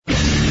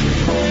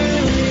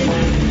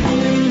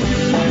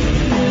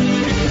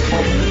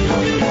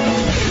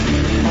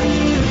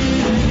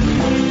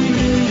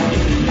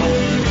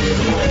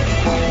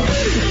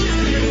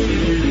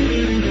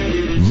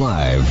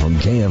From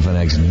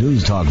KFNX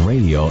News Talk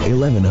Radio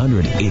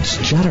 1100, it's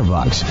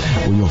Chatterbox,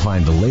 where you'll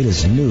find the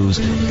latest news,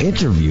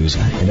 interviews,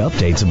 and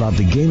updates about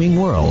the gaming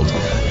world.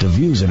 The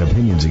views and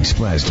opinions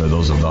expressed are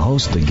those of the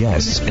host, the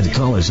guests, and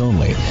callers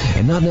only,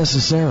 and not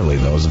necessarily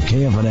those of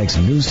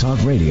KFNX News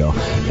Talk Radio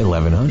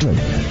 1100.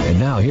 And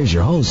now here's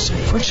your host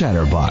for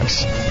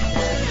Chatterbox.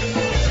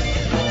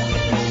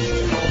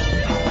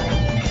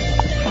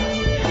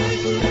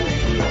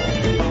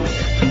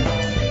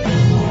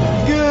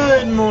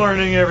 Good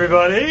morning,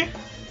 everybody.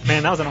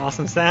 Man, that was an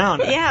awesome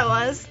sound. Yeah, it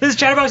was. This is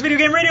Chatterbox Video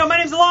Game Radio. My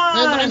name's Alon.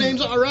 And my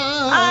name's Ara.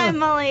 I'm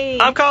Molly.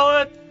 I'm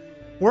Colin.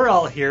 We're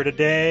all here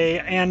today,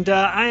 and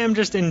I am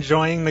just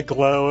enjoying the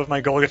glow of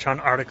my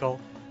Golgatron article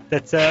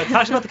that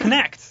talks about the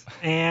Kinect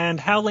and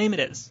how lame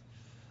it is.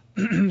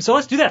 So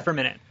let's do that for a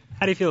minute.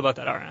 How do you feel about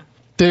that, Ara?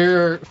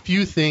 There are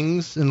few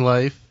things in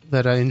life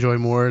that I enjoy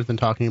more than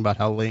talking about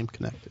how lame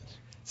Kinect is.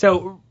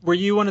 So were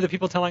you one of the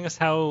people telling us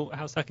how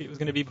sucky it was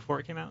going to be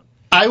before it came out?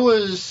 I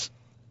was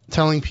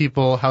telling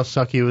people how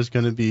sucky it was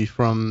going to be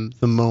from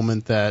the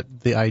moment that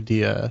the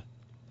idea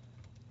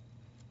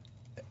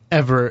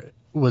ever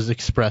was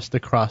expressed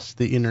across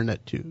the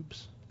internet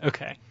tubes.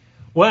 Okay.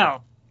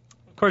 Well,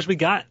 of course we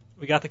got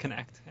the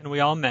Kinect, and we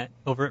all met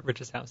over at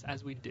Rich's house,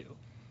 as we do.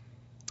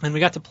 And we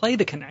got to play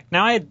the Kinect.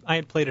 Now, I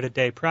had played it a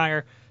day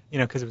prior,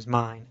 because it was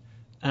mine.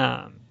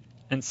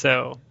 And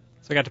so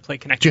I got to play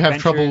Kinect. Did you have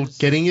Adventures. trouble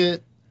getting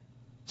it?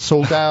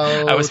 Sold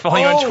out? I was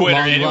following on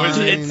Twitter, long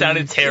and it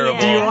sounded terrible.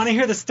 Do you want to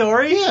hear the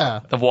story?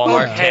 Yeah. The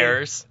Walmart Okay.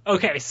 tears.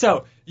 Okay,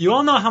 so you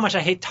all know how much I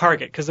hate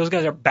Target, because those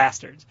guys are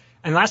bastards.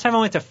 And last time I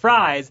went to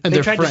Fry's, And they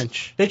they're tried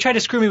French. they tried to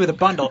screw me with a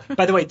bundle.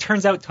 By the way, it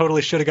turns out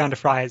totally should have gone to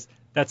Fry's.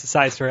 That's a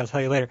side story I'll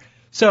tell you later.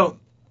 So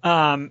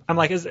I'm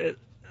like,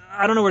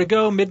 I don't know where to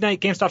go. Midnight,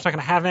 GameStop's not going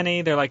to have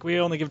any. They're like, we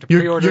only give to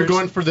pre-orders. You're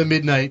going for the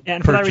midnight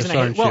and for that purchase, reason,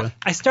 aren't you? Well,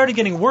 I started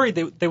getting worried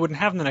they wouldn't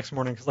have them the next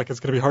morning because it's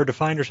going to be hard to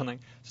find or something.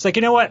 So it's like,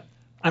 you know what?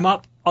 I'm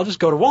up. I'll just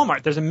go to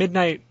Walmart. There's a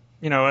midnight,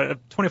 a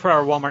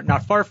 24-hour Walmart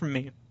not far from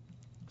me.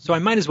 So I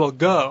might as well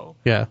go.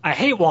 Yeah. I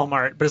hate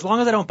Walmart, but as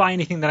long as I don't buy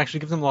anything that actually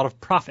gives them a lot of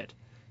profit,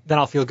 then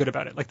I'll feel good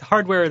about it. Like the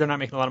hardware, they're not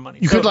making a lot of money.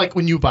 You could,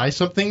 when you buy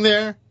something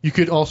there, you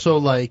could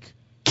also,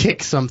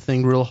 kick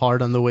something real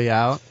hard on the way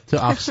out to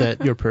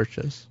offset your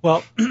purchase.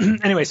 Well,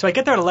 anyway, so I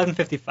get there at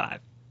 11:55,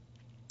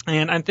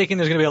 and I'm thinking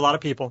there's going to be a lot of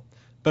people.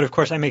 But, of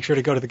course, I make sure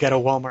to go to the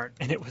ghetto Walmart,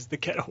 and it was the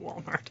ghetto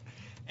Walmart.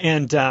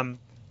 And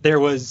there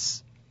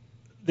was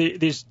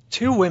these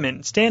two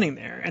women standing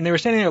there, and they were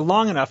standing there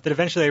long enough that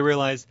eventually I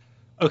realized,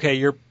 okay,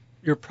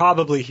 you're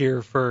probably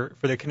here for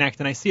the Kinect.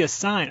 And I see a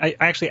sign. I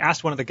actually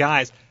asked one of the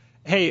guys,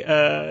 hey,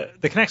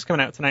 the Kinect's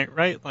coming out tonight,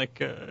 right?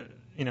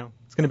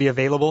 It's going to be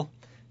available.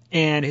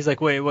 And he's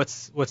like, wait,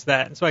 what's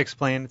that? And so I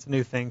explained, it's a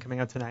new thing coming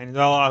out tonight. And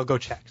I'll go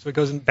check. So he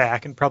goes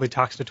back and probably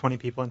talks to 20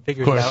 people and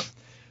figures it out.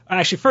 And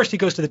actually, first he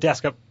goes to the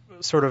desk up,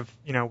 sort of,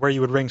 where you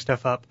would ring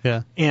stuff up.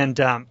 Yeah. And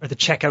or the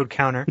checkout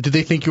counter. Did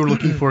they think you were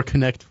looking for a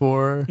Kinect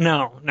 4?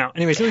 No.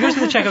 Anyway, so he goes to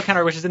the checkout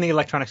counter, which is in the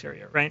electronics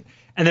area, right?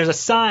 And there's a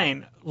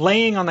sign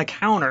laying on the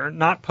counter,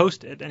 not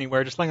posted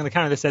anywhere, just laying on the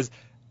counter that says,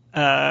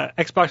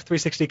 Xbox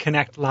 360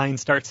 Kinect line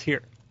starts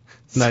here.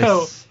 Nice.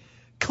 So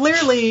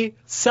clearly,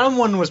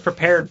 someone was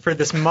prepared for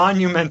this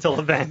monumental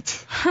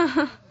event.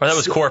 Or that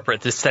was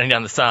corporate, just sending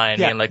down the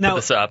sign and now, put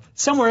this up.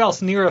 Somewhere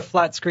else near a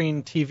flat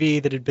screen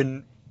TV that had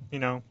been,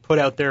 put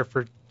out there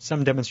for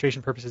some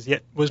demonstration purposes,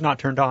 yet was not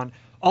turned on,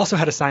 also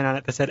had a sign on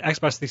it that said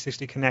Xbox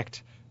 360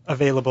 Kinect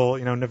available,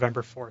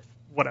 November 4th,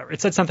 whatever.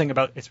 It said something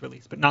about its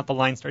release, but not the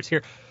line starts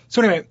here.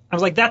 So anyway, I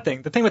was like,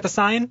 the thing with the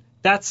sign,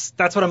 that's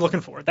what I'm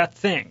looking for, that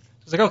thing.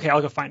 I was like, okay,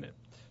 I'll go find it.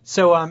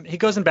 So he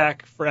goes in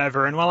back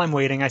forever, and while I'm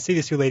waiting, I see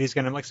these two ladies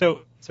again. I'm like,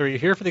 so are you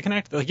here for the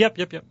Kinect? They're like, yep.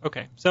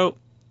 Okay. So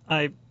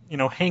I,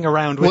 hang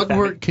around with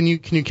them. Can you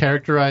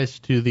characterize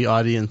to the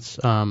audience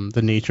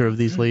the nature of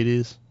these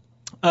ladies?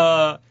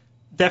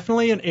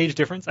 Definitely an age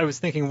difference. I was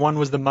thinking one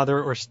was the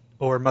mother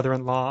or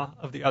mother-in-law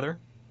of the other.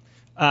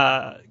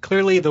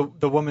 Clearly,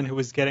 the woman who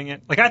was getting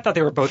it, I thought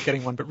they were both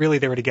getting one, but really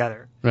they were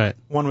together. Right.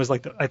 One was I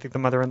think the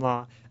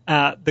mother-in-law.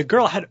 The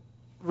girl had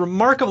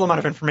remarkable amount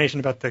of information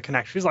about the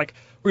Kinect. She's like,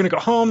 we're going to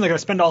go home. They're going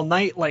to spend all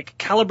night,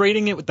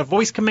 calibrating it with the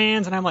voice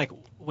commands. And I'm like,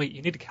 wait,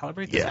 you need to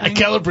calibrate this thing? I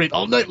calibrate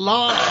all night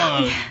long.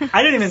 I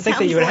didn't even think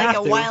that you would have to.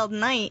 Sounds like a wild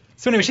night.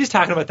 So anyway, she's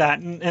talking about that,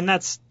 and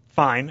that's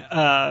fine.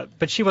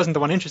 But she wasn't the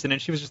one interested in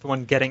it. She was just the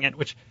one getting it,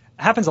 which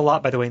happens a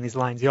lot, by the way, in these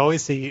lines. You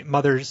always see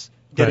mothers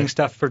getting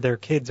stuff for their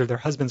kids or their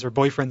husbands or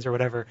boyfriends or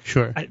whatever.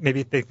 Sure.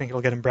 Maybe they think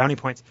it'll get them brownie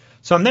points.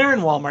 So I'm there in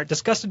Walmart,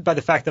 disgusted by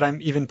the fact that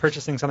I'm even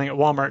purchasing something at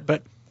Walmart,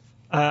 but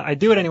I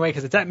do it anyway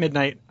because it's at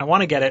midnight. I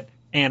want to get it,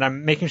 and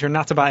I'm making sure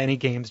not to buy any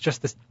games,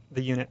 just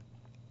the unit.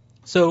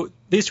 So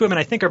these two women,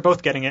 I think, are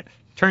both getting it.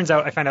 Turns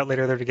out, I find out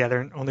later they're together,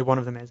 and only one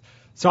of them is.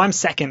 So I'm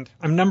second.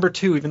 I'm number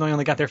 2, even though I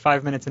only got there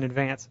 5 minutes in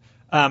advance.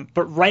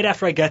 But right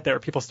after I get there,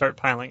 people start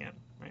piling in.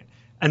 Right?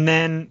 And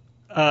then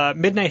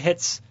midnight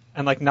hits,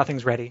 and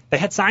nothing's ready. They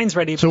had signs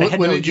ready. So but they had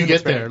when no did you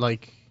units get there? ready.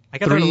 I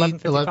got there at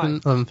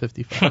 11:55.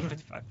 11:55.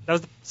 11:55. That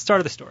was the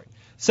start of the story.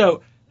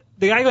 So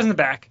the guy goes in the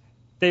back,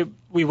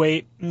 we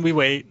wait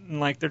and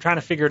like they're trying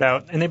to figure it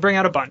out, and they bring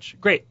out a bunch.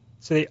 Great.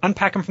 So they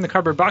unpack them from the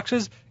cardboard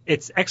boxes.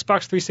 It's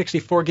Xbox 360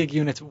 4 gig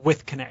units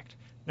with Kinect.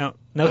 No,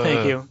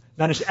 thank you.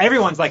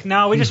 Everyone's like,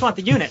 no, we just want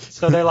the unit.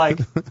 So they're like,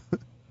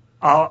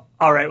 oh,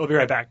 all right, we'll be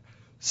right back.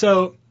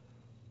 So,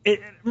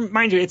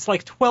 mind you, it's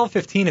like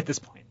 12:15 at this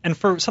point. And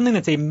for something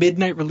that's a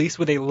midnight release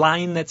with a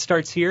line that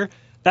starts here,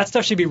 that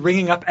stuff should be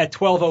ringing up at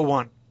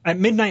 12:01. At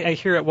midnight, I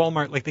hear at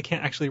Walmart, like, they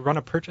can't actually run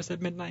a purchase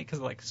at midnight because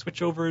of, like,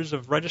 switchovers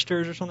of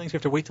registers or something, so you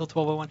have to wait till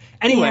 12:01.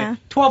 Anyway,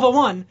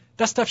 12:01,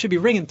 that stuff should be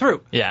ringing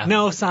through. Yeah.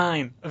 No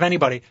sign of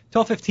anybody.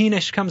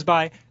 12:15-ish comes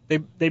by,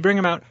 they bring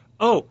them out.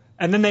 Oh,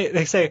 and then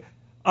they say,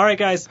 all right,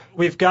 guys,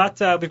 we've got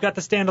the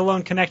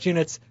standalone Kinect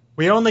units.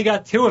 We only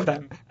got 2 of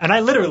them. And I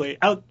literally,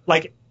 out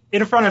like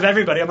in front of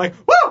everybody, I'm like,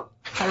 woo!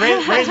 I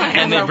raised my hand.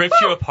 And they ripped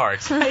you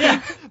apart.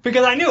 Yeah,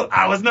 because I knew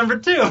I was number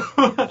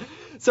 2.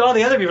 So all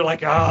the other people are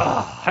like,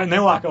 oh, and they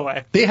walk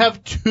away. They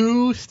have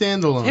 2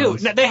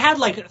 standalones. 2. They had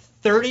like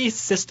 30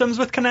 systems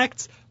with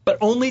Kinects, but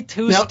only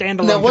 2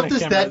 standalone. Now, what Kinect does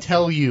cameras. that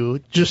tell you?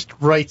 Just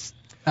right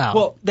out.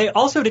 Well, they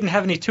also didn't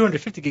have any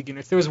 250 gig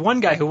units. There was one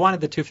guy who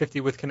wanted the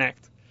 250 with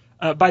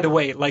Kinect. By the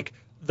way, like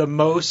the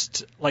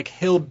most like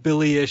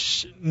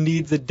hillbilly-ish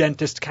needs a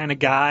dentist kind of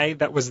guy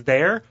that was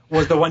there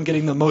was the one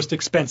getting the most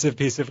expensive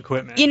piece of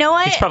equipment. You know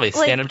what? He's probably a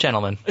stand-up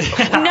gentleman.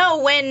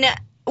 No,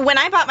 when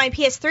I bought my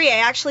PS3,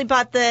 I actually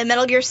bought the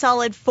Metal Gear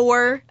Solid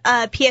 4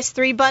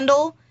 PS3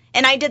 bundle,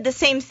 and I did the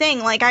same thing.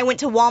 Like, I went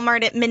to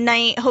Walmart at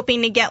midnight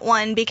hoping to get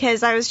one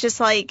because I was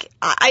just like,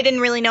 I didn't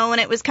really know when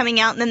it was coming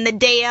out, and then the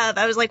day of,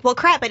 I was like, well,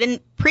 crap, I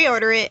didn't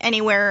pre-order it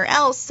anywhere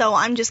else, so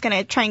I'm just going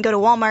to try and go to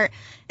Walmart.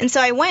 And so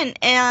I went,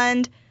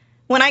 and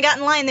when I got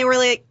in line, there were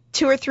like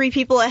 2 or 3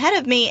 people ahead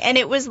of me, and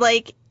it was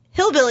like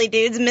hillbilly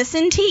dudes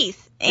missing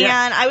teeth.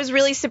 And I was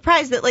really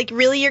surprised that, like,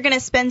 really you're going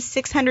to spend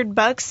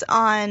 $600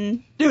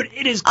 on... Dude,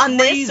 it is on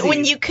crazy. this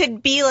when you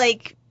could be,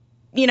 like,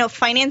 you know,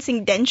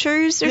 financing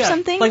dentures or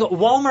something? Like,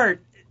 Walmart,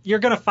 you're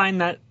going to find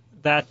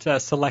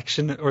that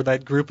selection or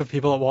that group of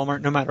people at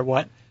Walmart no matter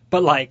what.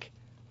 But, like,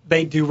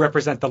 they do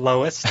represent the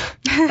lowest,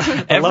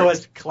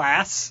 lowest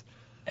class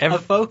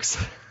of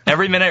folks.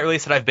 Every midnight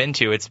release that I've been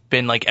to, it's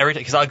been like every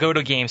time, because I'll go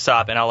to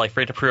GameStop and I'll like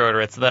forget to pre-order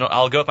it, so then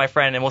I'll go with my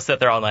friend and we'll sit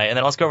there all night, and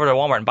then I'll just go over to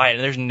Walmart and buy it,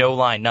 and there's no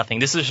line, nothing.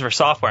 This is for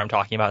software I'm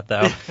talking about,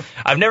 though.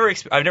 I've never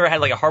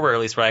had like a hardware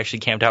release where I actually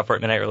camped out for a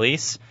midnight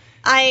release.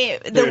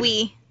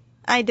 Wii.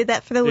 I did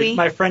that for the Wii.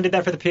 My friend did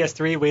that for the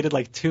PS3, waited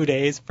like 2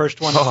 days,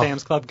 first one at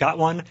Sam's Club, got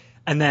one,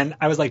 and then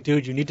I was like,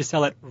 dude, you need to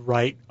sell it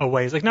right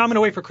away. He's like, no, I'm going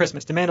to wait for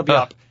Christmas. Demand will be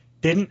up.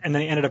 Didn't, and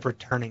then he ended up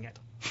returning it.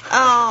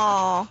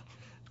 Oh.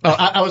 Oh,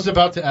 I was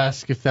about to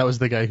ask if that was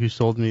the guy who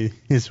sold me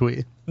his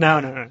Wii.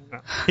 No.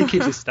 He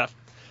keeps his stuff,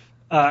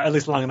 at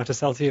least long enough to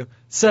sell to you.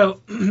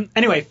 So,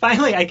 anyway,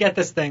 finally I get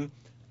this thing.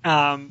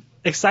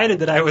 Excited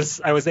that I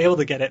was able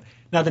to get it.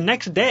 Now, the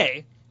next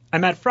day,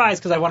 I'm at Fry's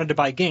because I wanted to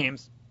buy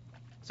games.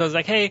 So I was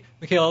like, hey,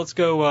 Michaela, let's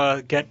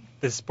go get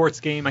this sports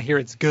game. I hear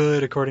it's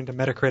good, according to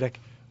Metacritic.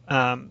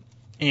 And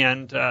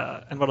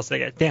what else did I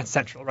get? Dance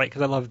Central, right?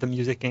 Because I love the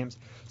music games.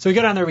 So we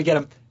go down there, we get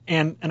them.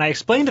 And I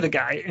explained to the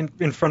guy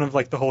in front of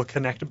like the whole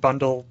Kinect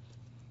bundle,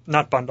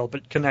 not bundle,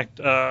 but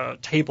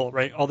Kinect table,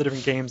 right? All the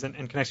different games and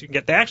Kinects you can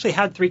get. They actually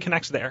had 3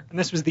 Kinects there, and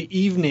this was the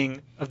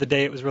evening of the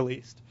day it was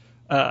released,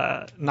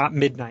 not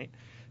midnight.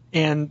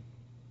 And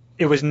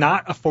it was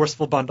not a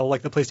forceful bundle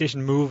like the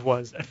PlayStation Move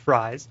was at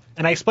Fry's.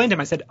 And I explained to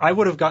him, I said, I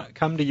would have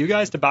come to you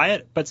guys to buy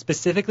it, but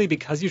specifically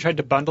because you tried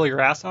to bundle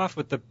your ass off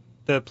with the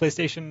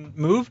PlayStation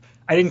Move,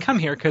 I didn't come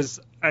here because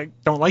I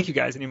don't like you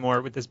guys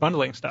anymore with this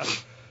bundling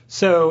stuff.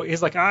 So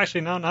he's like,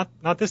 actually, no,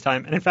 not this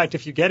time. And in fact,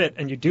 if you get it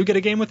and you do get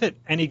a game with it,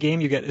 any game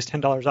you get is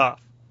 $10 off.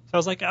 So I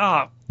was like,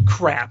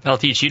 crap. I'll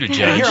teach you to judge.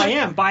 And here I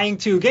am buying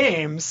 2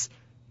 games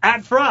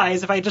at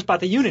Fry's if I just bought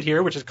the unit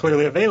here, which is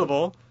clearly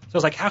available. So I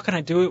was like, how can I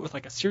do it with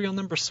like a serial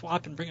number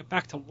swap and bring it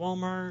back to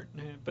Walmart?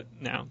 But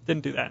no,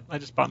 didn't do that. I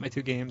just bought my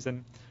 2 games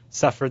and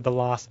suffered the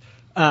loss.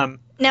 Now,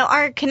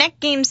 are Kinect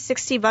games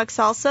 $60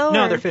 also?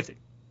 No, they're $50.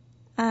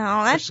 Oh,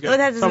 that So I would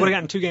doesn't... have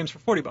gotten 2 games for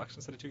 $40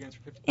 instead of 2 games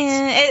for $50.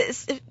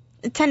 It's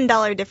a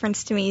 $10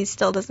 difference to me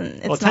still doesn't...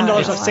 It's well, not $10 a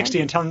off lot.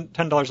 60 and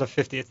 $10 off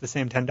 50. It's the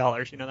same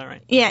 $10. You know that,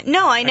 right? Yeah,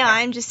 no, I know. Okay.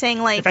 I'm just saying,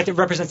 like... In fact, it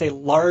represents a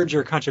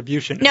larger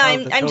contribution. No,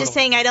 of the I'm just total.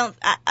 saying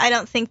I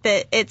don't think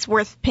that it's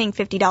worth paying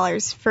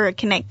 $50 for a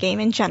Kinect game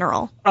in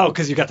general. Oh,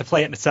 because you got to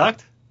play it and it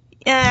sucked?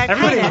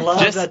 Everybody Kinda.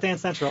 loves that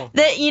Dance Central.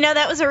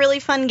 That was a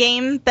really fun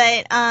game,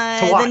 but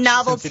To watch, the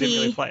novelty... since you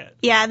didn't really play it.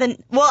 Yeah,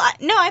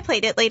 I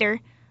played it later.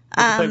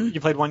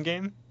 You played one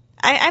game?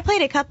 I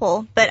played a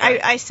couple, but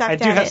I sucked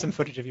at it. I do have some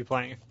footage of you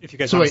playing if you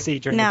guys So want wait, to see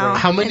during No. the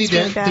break. How many It's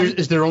really bad.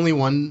 is there only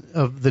one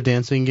of the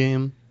dancing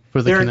game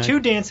for the There Kinect? are 2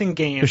 dancing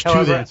games. There's 2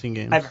 However, dancing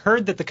games. I've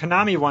heard that the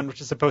Konami one,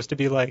 which is supposed to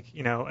be like,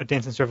 a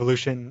Dance Dance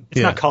Revolution, it's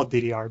Yeah. not called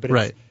DDR, but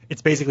Right.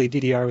 it's basically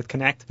DDR with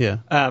Kinect. Yeah.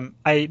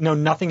 I know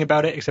nothing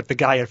about it except the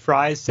guy at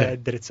Fry's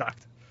said that it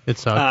sucked. It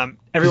sucks.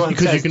 Everyone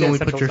because says you can Dance only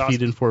put Central's your feet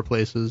awesome. in 4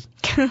 places.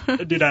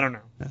 Dude, I don't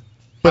know.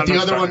 But I'm the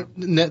not other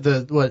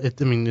starting.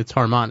 one, it's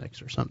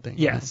harmonics or something.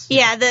 Yes.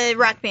 Yeah, the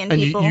Rock Band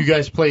And people. you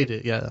guys played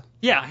it, yeah.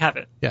 Yeah, I have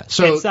it. Yeah.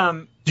 So It's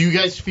Do you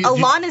guys feel...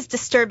 Alon is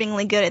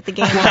disturbingly good at the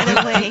game, by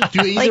the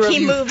way. Like,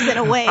 he moves in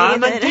a way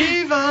I'm that... a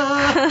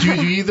diva! Do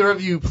either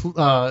of you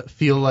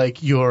feel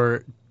like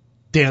your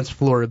dance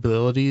floor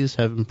abilities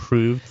have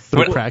improved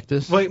through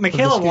practice? Well,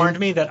 Michaela warned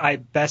me that I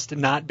best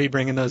not be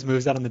bringing those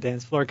moves out on the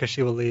dance floor because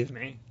she will leave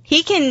me.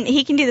 He can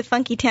do the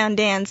Funky Town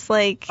dance,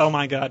 like... Oh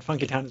my god,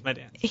 Funky Town is my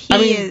dance.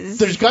 He is...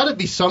 There's got to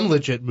be some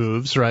legit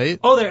moves, right?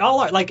 Oh, they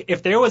all are. Like,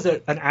 if there was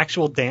an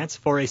actual dance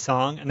for a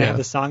song, and they have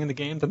the song in the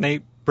game, then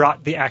they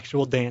brought the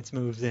actual dance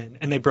moves in,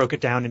 and they broke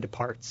it down into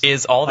parts.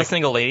 Is all the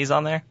single ladies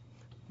on there?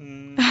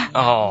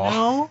 Oh.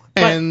 No.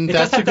 And it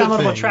that's does have a good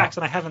downloadable thing. tracks,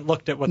 and I haven't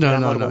looked at what the No.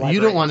 downloadable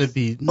You don't library want to is.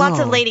 be... Lots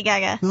no. of Lady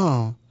Gaga.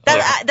 No.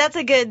 That's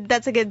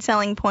a good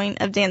selling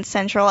point of Dance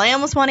Central. I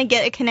almost want to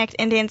get a Connect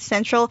in Dance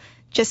Central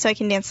just so I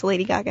can dance to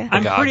Lady Gaga.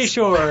 I'm pretty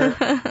sure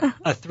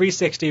a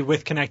 360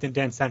 with Connect and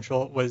Dance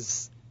Central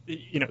was,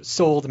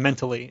 sold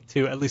mentally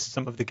to at least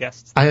some of the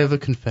guests. I have a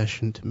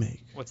confession to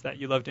make. What's that?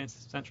 You love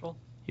Dance Central?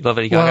 You love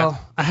Lady Gaga?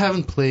 Well, I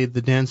haven't played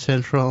the Dance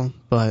Central,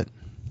 but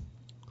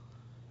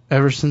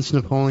ever since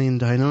Napoleon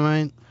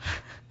Dynamite,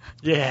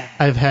 Yeah.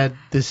 I've had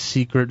this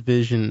secret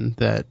vision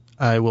that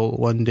I will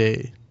one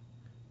day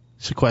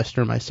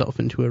sequester myself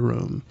into a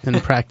room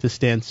and practice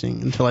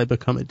dancing until I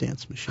become a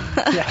dance machine.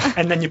 Yeah.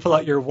 And then you pull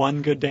out your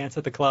one good dance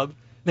at the club.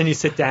 Then you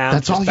sit down.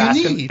 That's just all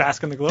you need.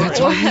 Bask in the glory.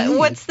 That's all you need.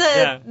 What's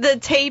the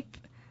tape?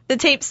 The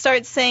tape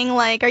starts saying,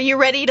 like, are you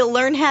ready to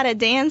learn how to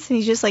dance? And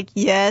he's just like,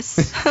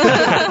 yes.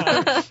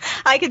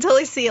 I could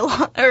totally see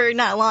not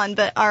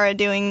but Ara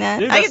doing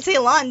that. I could see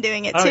Alon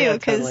doing it, too,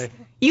 because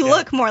you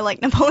look more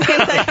like Napoleon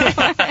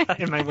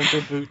Dynamite. In my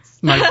winter boots.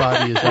 My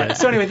body is right.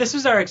 So anyway, this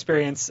was our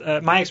experience,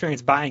 my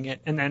experience buying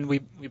it, and then we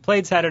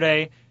played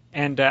Saturday,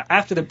 and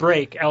after the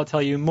break, I'll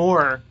tell you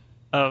more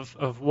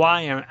of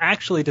why I'm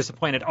actually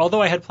disappointed,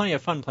 although I had plenty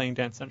of fun playing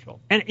Dance Central,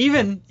 and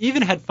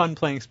even had fun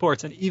playing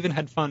sports, and even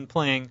had fun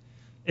playing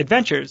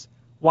Adventures,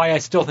 why I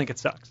still think it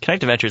sucks.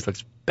 Connect Adventures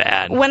looks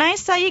bad. When I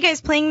saw you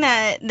guys playing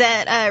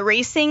that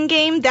racing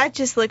game, that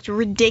just looked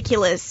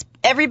ridiculous.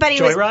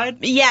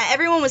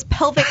 Everyone was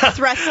pelvic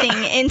thrusting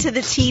into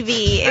the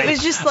TV. It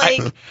was just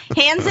like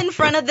hands in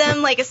front of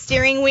them like a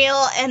steering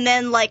wheel, and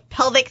then like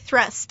pelvic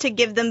thrust to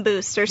give them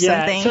boost or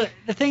something. So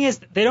the thing is,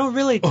 they don't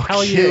really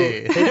tell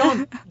you.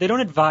 They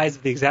don't advise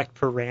the exact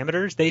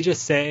parameters. They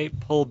just say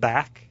pull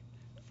back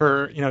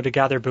for to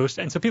gather boost,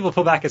 and so people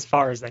pull back as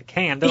far as they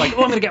can. They're like,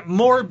 oh, I'm going to get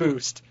more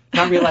boost,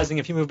 not realizing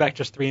if you move back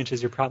just 3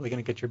 inches, you're probably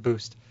going to get your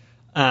boost.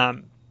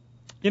 But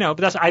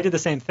I did the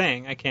same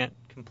thing. I can't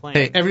complain.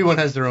 Hey, everyone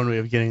has their own way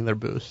of getting their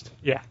boost.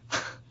 Yeah.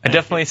 I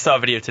definitely saw a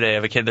video today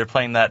of a kid. They're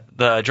playing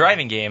the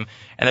driving game,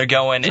 and they're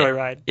going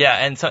Joyride.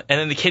 And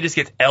then the kid just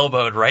gets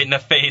elbowed right in the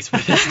face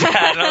with his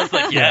dad, and I was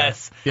like,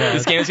 yes,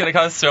 this game is going to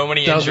cause so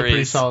many that injuries. That was a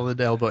pretty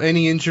solid elbow.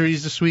 Any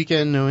injuries this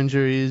weekend? No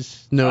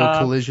injuries? No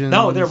collisions?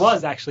 No, there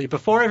was actually.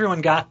 Before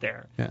everyone got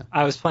there, yeah.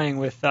 I was playing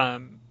with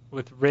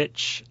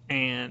Rich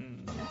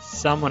and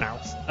someone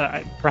else,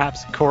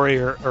 perhaps Corey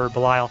or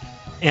Belial,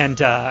 and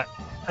I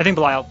think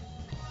Belial.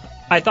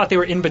 I thought they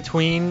were in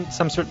between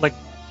some sort of like.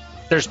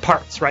 There's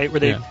parts, right,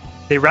 where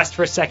they rest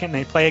for a second and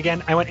they play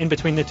again. I went in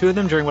between the two of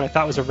them during what I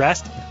thought was a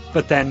rest,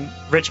 but then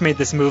Rich made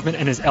this movement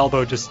and his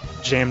elbow just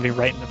jammed me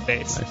right in the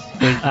face.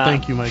 Nice.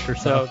 Thank you, Microsoft.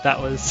 So that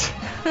was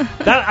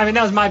that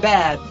was my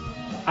bad.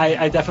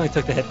 I definitely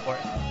took the hit for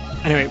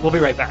it. Anyway, we'll be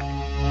right back.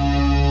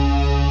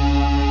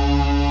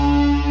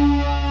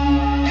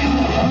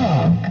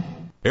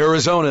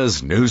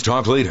 Arizona's News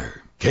Talk leader,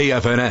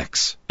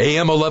 KFNX,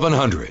 AM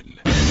 1100.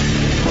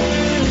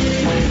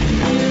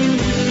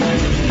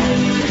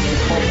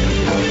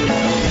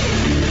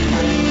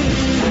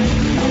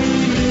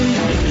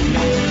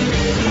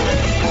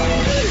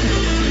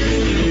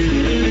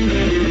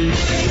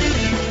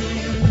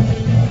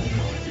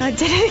 I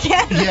did it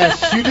again.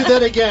 Yes, you did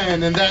that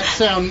again, and that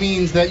sound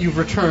means that you've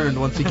returned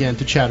once again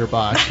to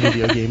Chatterbox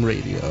Video Game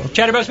Radio.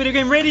 Chatterbox Video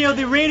Game Radio,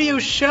 the radio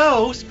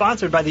show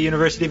sponsored by the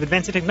University of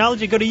Advanced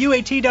Technology. Go to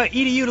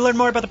uat.edu to learn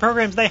more about the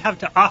programs they have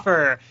to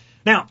offer.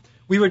 Now,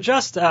 we were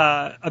just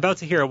about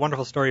to hear a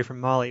wonderful story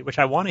from Molly, which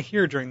I want to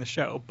hear during the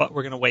show, but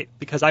we're going to wait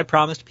because I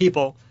promised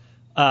people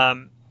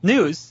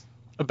news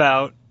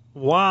about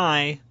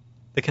why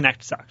the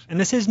Kinect sucks. And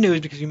this is news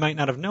because you might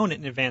not have known it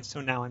in advance,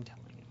 so now I'm telling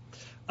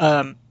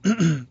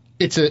you.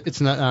 It's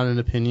not an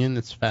opinion,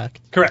 it's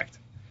fact. Correct.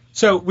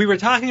 So we were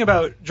talking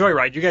about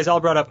Joyride. You guys all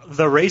brought up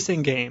the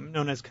racing game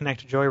known as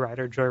Kinect Joyride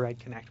or Joyride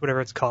Connect, whatever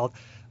it's called.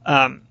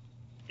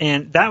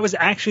 And that was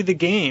actually the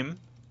game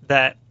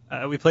that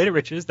we played at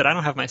Rich's that I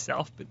don't have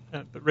myself,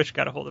 but Rich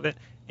got a hold of it.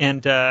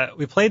 And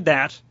we played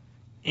that,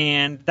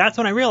 and that's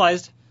when I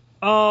realized,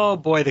 oh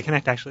boy, the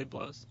Kinect actually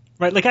blows.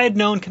 Right? Like I had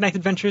known Kinect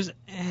Adventures,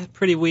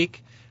 pretty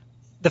weak.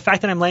 The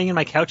fact that I'm laying in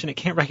my couch and it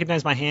can't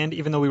recognize my hand,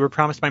 even though we were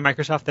promised by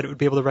Microsoft that it would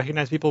be able to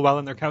recognize people while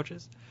in their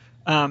couches.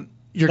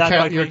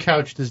 Your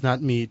couch does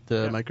not meet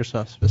the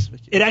Microsoft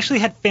specification. It actually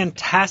had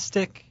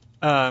fantastic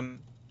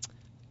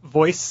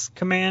voice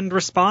command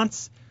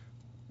response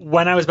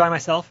when I was by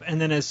myself,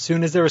 and then as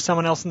soon as there was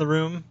someone else in the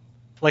room,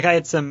 like I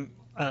had some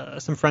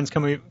some friends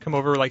come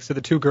over, like, so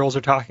the two girls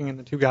are talking and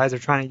the two guys are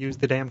trying to use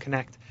the damn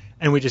Kinect,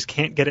 and we just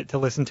can't get it to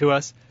listen to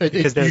us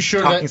because they're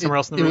talking somewhere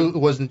else in the room. It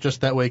wasn't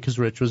just that way because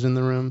Rich was in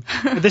the room.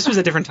 This was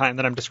a different time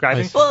that I'm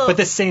describing, Well, but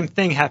the same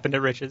thing happened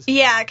at Rich's.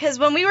 Yeah, because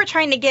when we were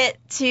trying to get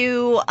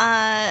to,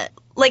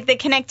 like, the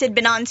Kinect had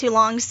been on too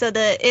long, so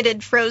it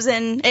had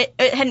frozen. It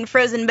hadn't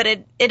frozen, but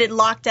it had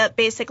locked up,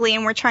 basically,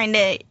 and we're trying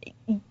to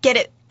get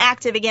it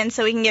active again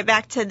so we can get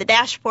back to the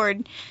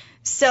dashboard.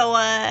 So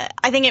I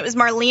think it was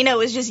Marlena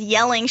was just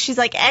yelling. She's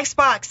like,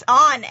 Xbox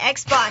on,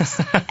 Xbox,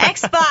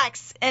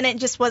 Xbox, and it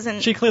just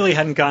wasn't. She clearly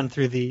hadn't gone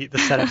through the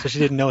setup, so she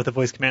didn't know what the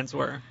voice commands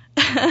were.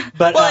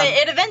 But well,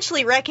 it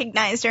eventually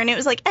recognized her, and it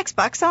was like,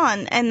 Xbox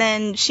on, and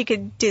then she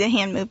could do the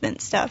hand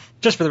movement stuff.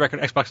 Just for the record,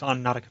 Xbox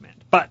on, not a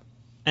command. But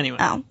anyway.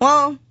 Oh,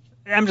 well.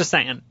 I'm just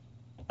saying.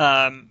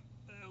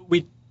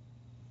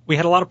 We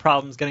had a lot of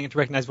problems getting it to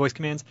recognize voice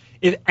commands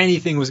if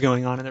anything was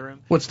going on in the room.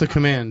 What's the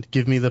command?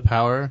 Give me the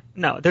power?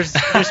 No, there's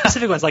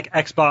specific ones like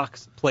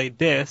Xbox Play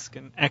Disc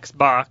and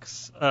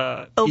Xbox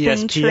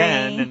ESPN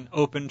Tray. and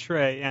Open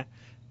Tray. Yeah.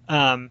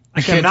 I'm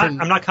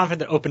not confident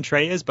that Open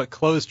Tray is, but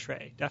Closed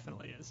Tray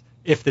definitely is.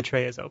 If the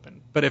tray is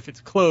open, but if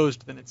it's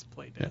closed, then it's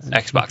Play Disc. Yeah.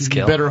 Xbox You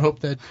kill. better hope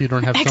that you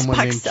don't have someone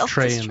Xbox named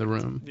Trey in self-destruct. the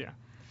room. Yeah.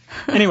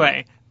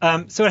 Anyway,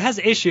 so it has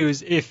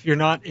issues if you're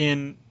not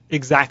in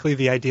exactly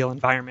the ideal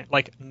environment,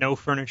 like no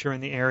furniture in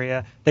the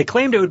area. They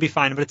claimed it would be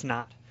fine, but it's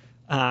not.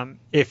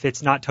 If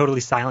it's not totally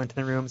silent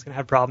in the room, it's going to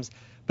have problems.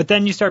 But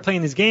then you start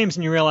playing these games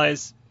and you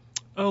realize,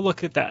 oh,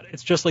 look at that.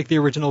 It's just like the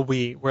original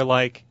Wii, where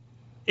like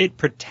it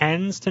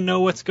pretends to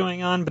know what's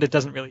going on, but it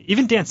doesn't really.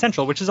 Even Dance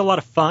Central, which is a lot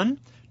of fun,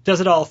 does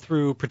it all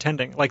through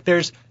pretending. Like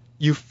there's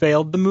you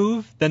failed the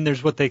move, then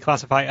there's what they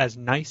classify as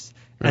nice,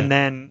 Right. and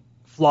then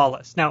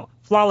flawless. Now,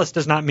 flawless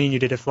does not mean you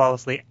did it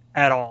flawlessly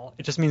at all.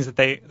 It just means that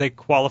they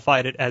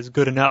qualified it as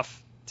good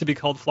enough to be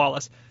called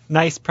flawless.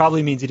 Nice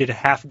probably means you did it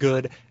half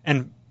good,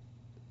 and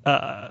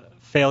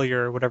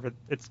failure, whatever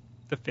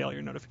the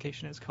failure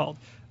notification is called,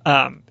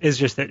 is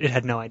just that it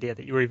had no idea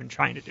that you were even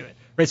trying to do it.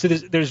 Right. So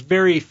there's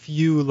very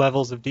few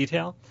levels of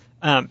detail.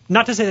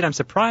 Not to say that I'm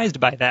surprised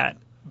by that,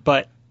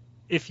 but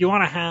if you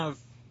want to have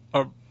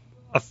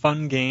a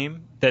fun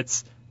game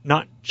that's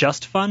not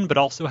just fun, but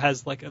also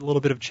has like a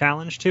little bit of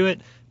challenge to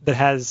it, that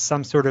has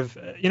some sort of,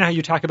 you know how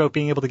you talk about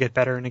being able to get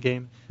better in a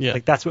game? Yeah.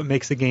 Like that's what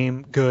makes a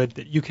game good,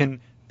 that you can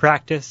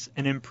practice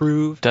and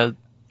improve.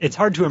 It's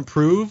hard to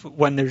improve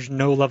when there's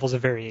no levels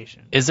of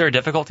variation. Is there a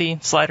difficulty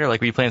slider? Like,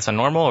 were you playing this on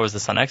normal, or was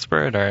this on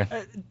expert? Or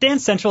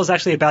Dance Central is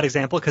actually a bad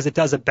example because it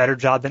does a better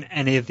job than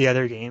any of the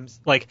other games.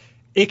 Like,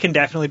 it can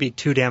definitely be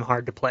too damn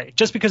hard to play,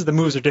 just because the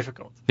moves are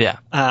difficult. yeah,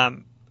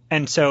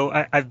 And so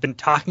I've been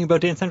talking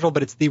about Dance Central,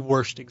 but it's the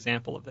worst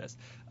example of this.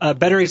 A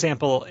better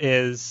example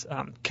is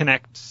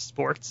Kinect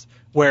Sports,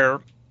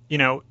 where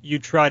you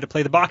try to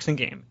play the boxing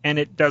game, and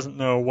it doesn't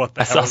know what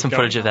the I hell saw is some going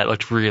footage of that. on.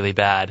 Looked really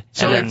bad.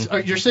 So And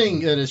then, you're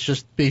saying that it's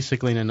just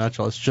basically in a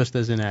nutshell, it's just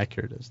as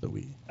inaccurate as the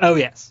Wii. Oh,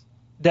 yes.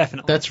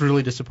 Definitely. That's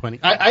really disappointing.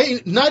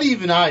 I not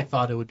even I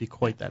thought it would be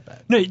quite that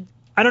bad. No,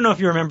 I don't know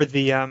if you remember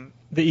the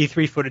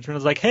E3 footage when it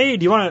was like, hey,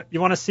 do you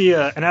want to see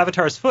an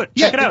avatar's foot?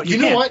 Check it Yeah, out. you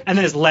know can. what? And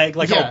then his leg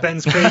all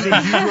bends crazy.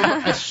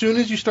 As soon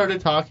as you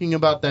started talking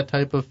about that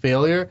type of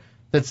failure,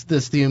 that's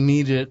the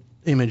immediate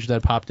image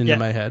that popped into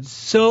my head.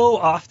 So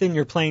often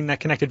you're playing that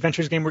Kinect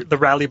Adventures game, where the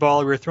rally ball,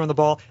 where you're throwing the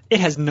ball.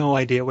 It has no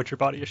idea what your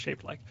body is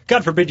shaped like.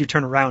 God forbid you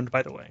turn around,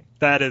 by the way.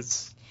 That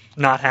is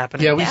not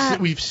happening. Yeah,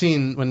 we've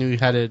seen when we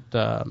had it,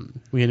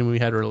 we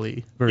had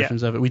early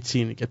versions of it, we'd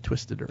seen it get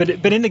twisted.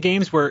 But in the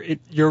games where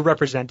you're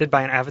represented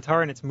by an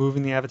avatar and it's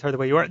moving the avatar the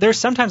way you are, there's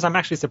sometimes I'm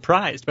actually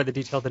surprised by the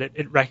detail that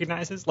it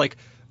recognizes. Like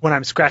when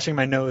I'm scratching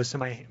my nose, so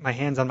my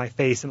hand's on my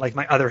face and like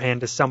my other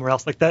hand is somewhere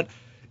else like that.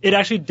 It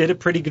actually did a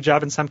pretty good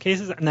job in some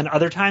cases, and then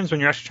other times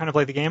when you're actually trying to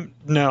play the game,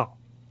 no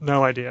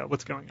idea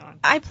what's going on.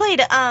 I played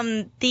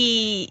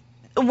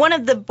one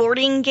of the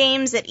boarding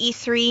games at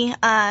E3,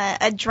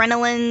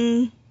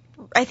 Adrenaline.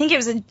 I think it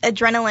was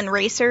Adrenaline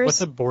Racers.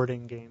 What's a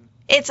boarding game?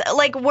 It's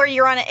like where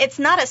you're on it's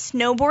not a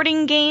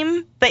snowboarding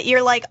game, but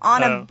you're like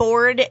on a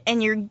board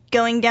and you're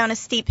going down a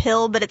steep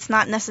hill, but it's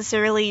not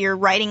necessarily you're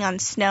riding on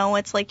snow.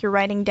 It's like you're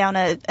riding down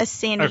a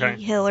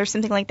sandy hill or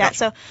something like that. Gotcha.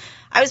 So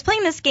I was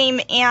playing this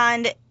game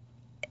and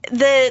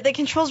the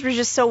controls were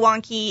just so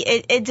wonky.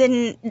 It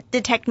didn't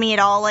detect me at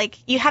all. Like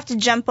you have to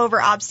jump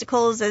over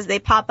obstacles as they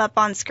pop up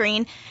on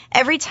screen.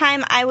 Every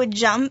time I would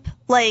jump,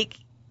 like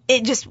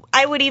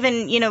I would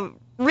even,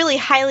 really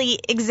highly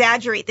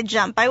exaggerate the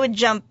jump. I would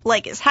jump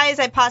like as high as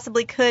I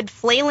possibly could,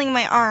 flailing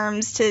my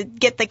arms to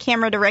get the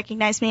camera to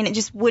recognize me, and it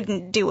just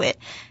wouldn't do it.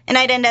 And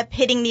I'd end up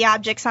hitting the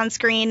objects on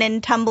screen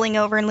and tumbling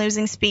over and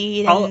losing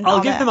speed. And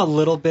I'll give them a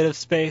little bit of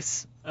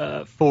space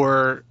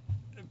for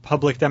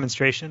public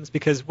demonstrations,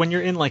 because when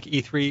you're in like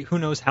E3, who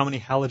knows how many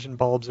halogen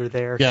bulbs are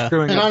there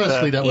screwing and up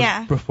honestly, that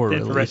was before the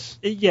infrared. release.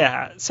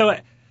 Yeah, so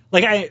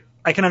like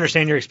I can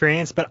understand your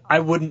experience, but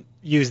I wouldn't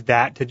use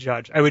that to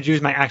judge. I would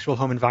use my actual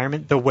home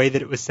environment, the way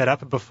that it was set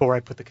up before I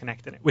put the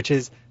Kinect in it, which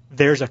is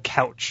there's a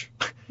couch,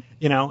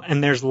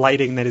 and there's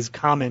lighting that is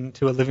common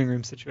to a living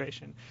room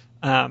situation.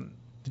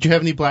 Did you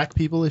have any black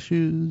people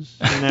issues?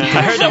 No.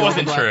 I heard that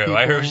wasn't Black true. people?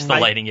 I heard it was just a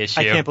lighting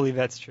issue. I can't believe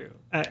that's true.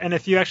 And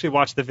if you actually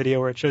watch the video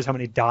where it shows how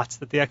many dots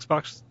that the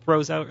Xbox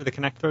throws out or the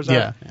Kinect throws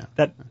out,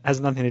 that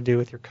has nothing to do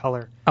with your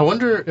color. I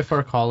wonder if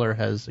our caller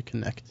has a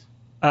Kinect.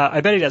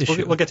 I bet he does.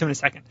 Issue. We'll get to him in a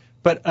second.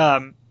 But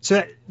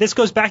this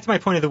goes back to my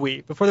point of the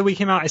Wii. Before the Wii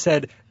came out, I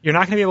said you're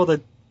not going to be able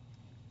to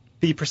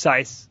be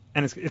precise,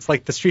 and it's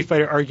like the Street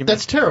Fighter argument.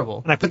 That's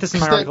terrible. And I put this in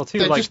my article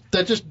too.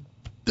 That just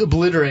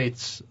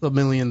obliterates a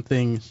million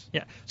things.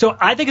 Yeah. So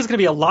I think it's going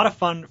to be a lot of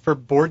fun for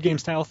board game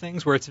style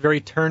things where it's very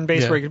turn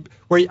based, where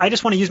I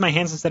just want to use my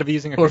hands instead of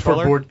using a controller.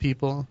 Or for bored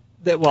people.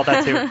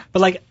 That too.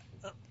 But like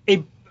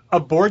a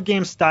board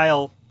game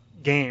style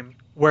game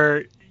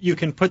where you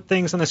can put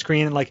things on the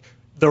screen and like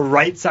the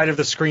right side of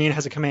the screen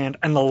has a command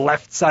and the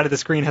left side of the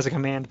screen has a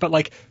command, but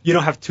like you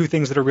don't have two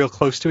things that are real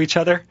close to each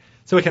other,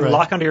 so it can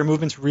lock onto your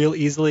movements real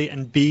easily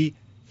and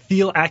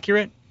feel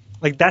accurate.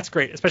 Like that's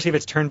great, especially if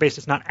it's turn based,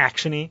 it's not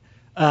actiony.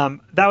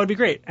 That would be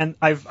great. And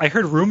I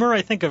heard rumor,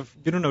 I think, of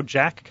You Don't Know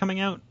Jack coming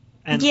out.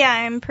 And yeah,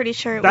 I'm pretty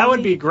sure it that will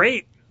would be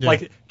great. Yeah.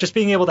 Like just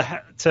being able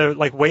to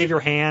like wave your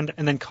hand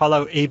and then call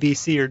out A, B,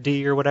 C, or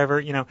D or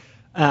whatever,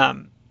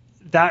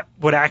 that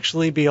would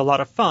actually be a lot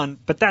of fun.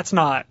 But that's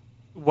not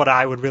what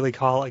I would really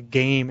call a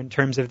game in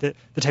terms of the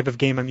type of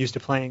game I'm used to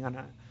playing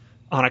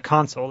on a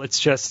console. It's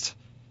just,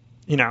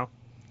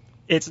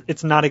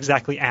 it's not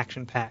exactly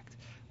action packed.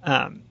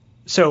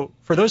 So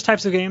for those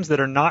types of games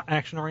that are not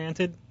action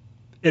oriented,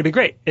 it'd be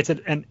great. It's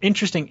an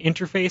interesting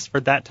interface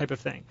for that type of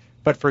thing.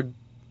 But for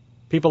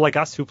people like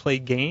us who play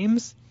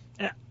games,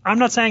 I'm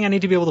not saying I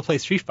need to be able to play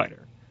Street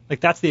Fighter. Like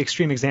that's the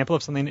extreme example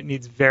of something that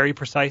needs very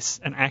precise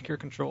and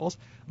accurate controls.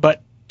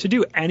 But to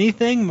do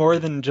anything more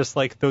than just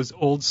like those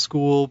old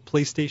school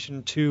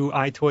PlayStation 2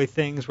 iToy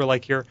things where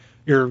like you're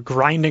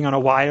grinding on a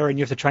wire and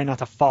you have to try not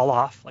to fall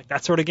off, like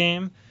that sort of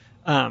game,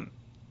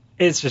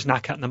 it's just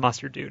not cutting the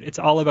mustard, dude. It's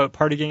all about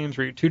party games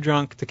where you're too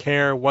drunk to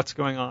care what's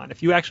going on.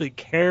 If you actually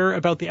care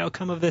about the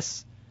outcome of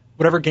this,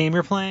 whatever game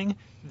you're playing,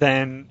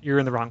 then you're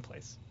in the wrong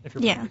place if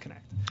you're playing the Kinect.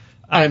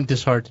 I'm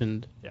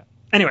disheartened. Yeah.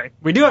 Anyway,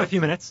 we do have a few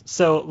minutes,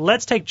 so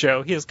let's take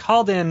Joe. He has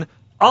called in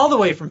all the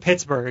way from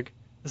Pittsburgh.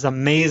 This is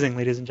amazing,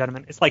 ladies and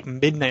gentlemen. It's like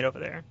midnight over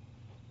there.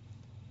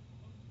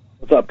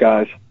 What's up,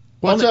 guys?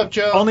 What's up,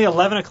 Joe? Only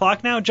 11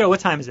 o'clock now? Joe, what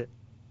time is it?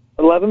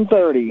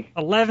 11:30.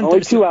 11:30.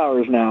 Only 2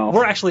 hours now.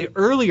 We're actually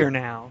earlier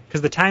now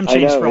because the time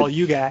changed for all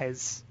you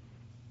guys.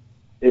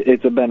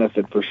 It's a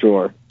benefit for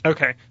sure.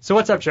 Okay. So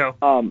what's up, Joe?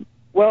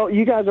 Well,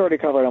 you guys already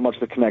covered how much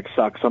the Kinect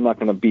sucks, so I'm not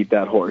going to beat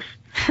that horse.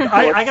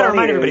 I got to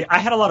remind everybody, I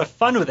had a lot of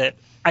fun with it.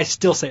 I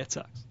still say it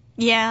sucks.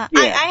 Yeah.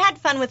 I had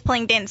fun with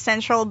playing Dance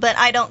Central, but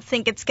I don't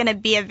think it's going to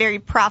be a very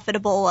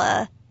profitable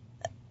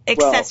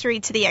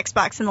accessory to the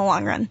Xbox in the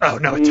long run. Oh,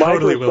 no, it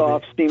totally will be.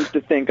 Microsoft seems to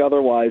think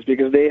otherwise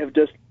because they have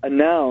just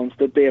announced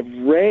that they have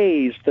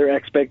raised their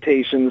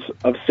expectations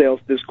of sales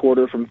this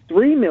quarter from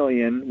 3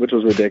 million, which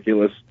was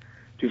ridiculous,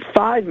 to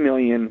 5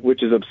 million,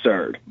 which is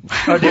absurd.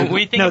 Oh, dude,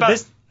 we think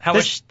about how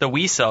much the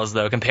Wii sells,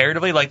 though,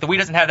 comparatively. Like, the Wii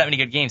doesn't have that many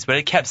good games, but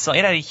it kept selling.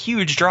 It had a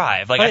huge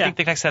drive. Like, I think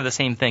the Kinects have the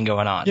same thing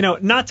going on.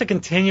 Not to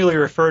continually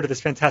refer to this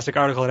fantastic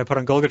article that I put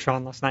on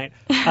Golgatron last night,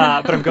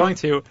 but I'm going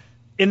to.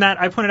 In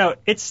that, I pointed out,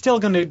 it's still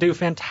going to do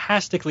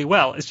fantastically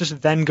well. It's just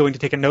then going to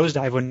take a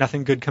nosedive when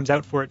nothing good comes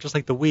out for it, just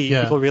like the Wii.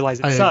 Yeah, people realize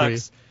it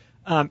sucks.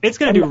 It's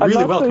going to do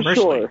really well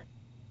commercially. Sure.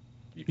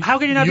 How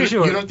can you not be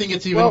sure? You don't think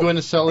it's even going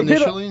to sell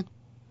initially?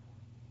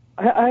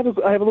 I have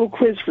a little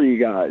quiz for you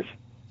guys.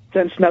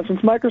 Since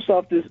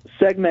Microsoft is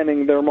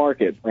segmenting their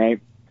market,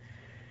 right?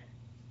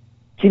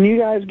 Can you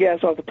guys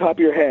guess off the top of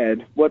your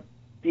head what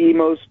the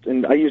most,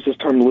 and I use this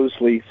term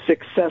loosely,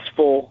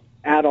 successful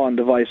add-on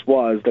device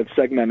was that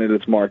segmented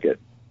its market?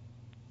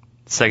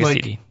 Sega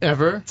CD.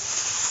 Ever?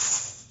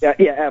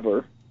 Yeah,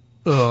 ever.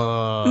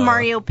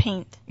 Mario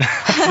Paint. No,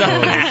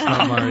 it's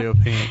not Mario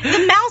Paint.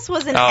 The mouse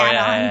was an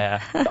add-on.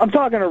 Yeah. I'm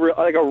talking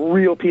a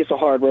real piece of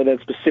hardware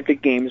that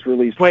specific games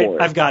released for it.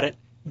 Wait, I've got it.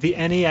 The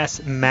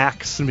NES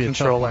Max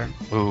controller.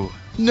 Ooh.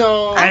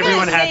 No.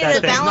 Everyone had that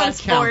the thing.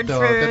 balance board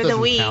for the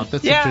Wii. Count.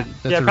 That's yeah,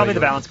 that's probably the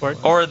balance board.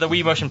 Or the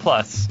Wii Motion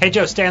Plus. Hey,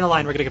 Joe, stay on the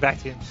line. We're going to get back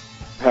to you.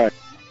 All right.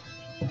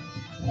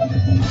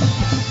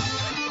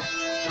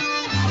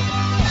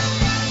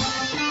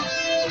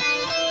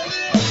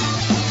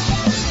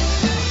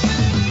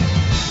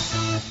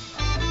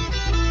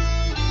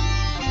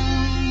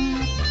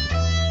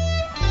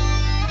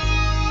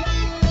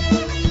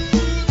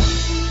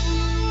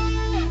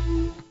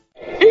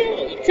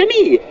 It's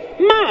me,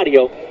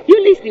 Mario.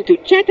 You're listening to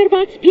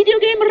Chatterbox Video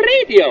Game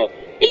Radio.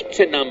 It's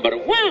number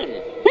one.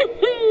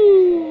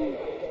 Woohoo!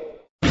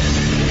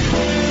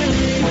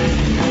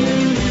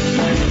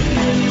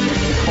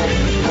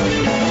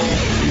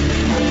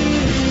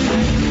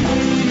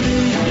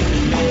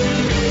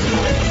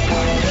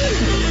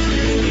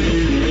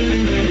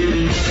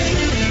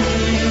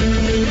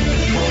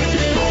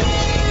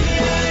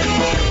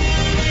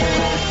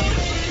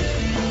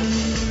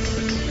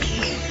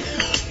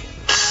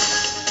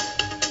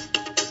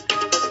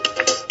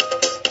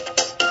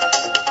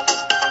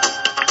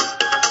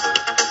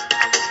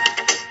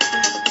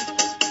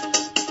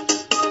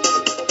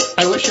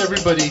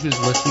 everybody who's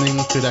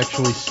listening could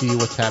actually see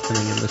what's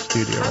happening in the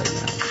studio right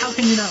now. How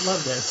can you not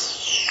love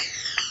this?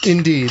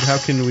 Indeed, how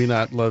can we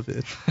not love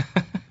it?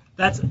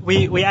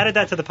 We added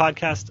that to the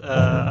podcast,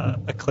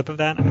 a clip of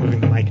that. I'm moving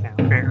the mic now.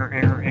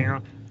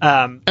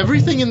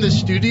 Everything in the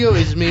studio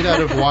is made out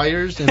of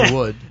wires and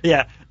wood.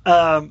 Yeah.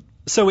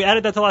 So we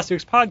added that to last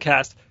week's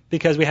podcast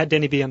because we had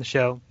Danny B on the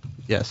show.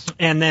 Yes.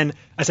 And then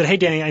I said, hey,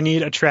 Danny, I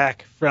need a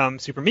track from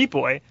Super Meat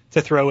Boy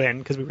to throw in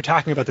because we were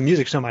talking about the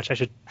music so much. I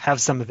should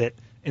have some of it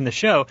in the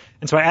show.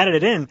 And so I added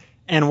it in.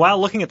 And while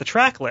looking at the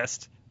track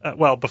list,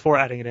 before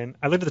adding it in,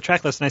 I looked at the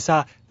track list and I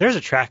saw there's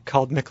a track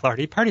called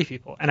McLarty Party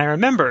People. And I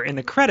remember in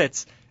the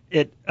credits,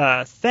 it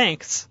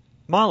thanks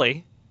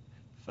Molly,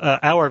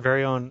 our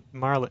very own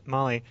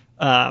Molly.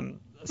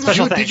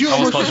 Special thanks. Did you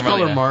almost just call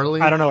her Marley?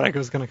 I don't know what I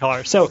was going to call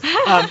her. So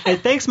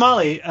it thanks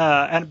Molly,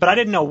 but I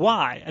didn't know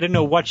why. I didn't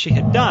know what she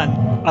had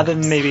done other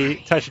than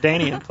maybe touch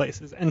Danny in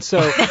places. And so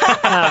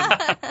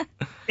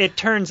it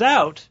turns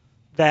out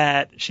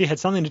that she had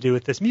something to do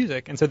with this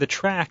music. And so the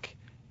track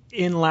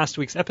in last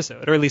week's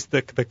episode, or at least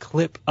the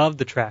clip of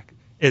the track,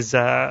 is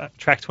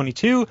track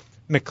 22,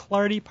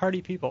 McLarty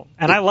Party People.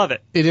 And I love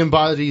it. It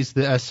embodies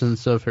the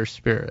essence of her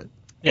spirit.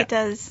 Yeah. It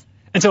does.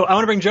 And so I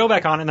want to bring Joe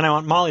back on, and then I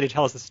want Molly to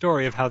tell us the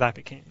story of how that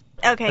became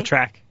a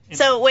track.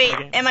 So wait,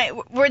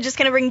 we're just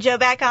going to bring Joe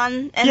back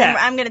on, and then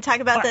I'm going to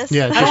talk about this?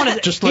 Yeah, I don't want to.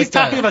 just he's like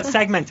talking that. about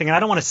segmenting, and I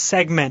don't want to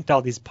segment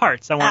all these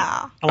parts. I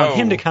want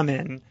him to come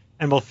in,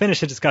 and we'll finish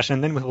the discussion,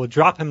 and then we'll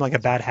drop him like a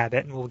bad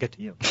habit, and we'll get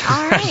to you.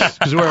 All right.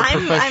 Because we're a I'm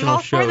professional all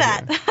show for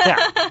that.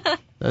 Yeah.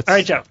 All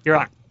right, Joe, you're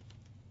on.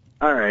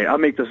 All right, I'll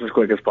make this as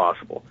quick as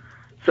possible.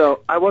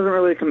 So I wasn't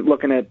really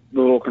looking at the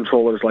little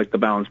controllers like the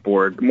balance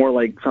board, more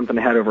like something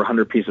that had over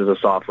 100 pieces of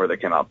software that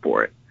came out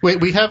for it.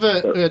 Wait, we have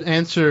an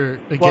answer.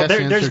 Well, guess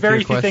answer there's to very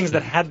your few things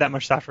question. that had that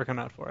much software come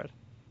out for it.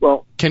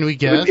 Well, Can we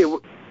guess?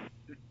 you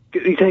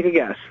take a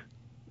guess.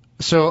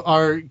 So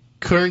our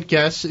current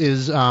guess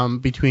is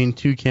between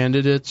two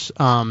candidates,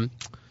 the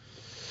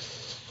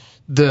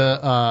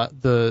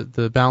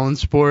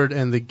balance board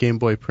and the Game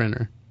Boy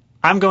printer.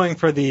 I'm going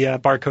for the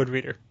barcode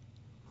reader.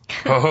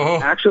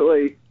 Oh.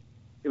 Actually,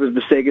 it was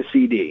the Sega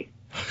CD.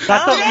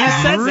 That's what you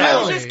said. Really? That.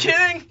 I was just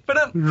kidding. But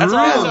that's Really?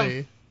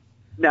 awesome.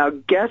 Now,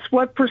 guess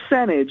what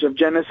percentage of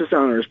Genesis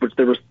owners, which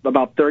there was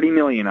about 30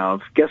 million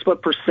of, guess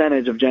what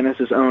percentage of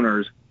Genesis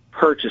owners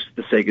purchased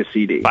the Sega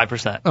CD?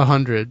 5%.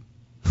 100.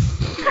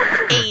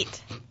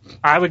 8.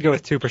 I would go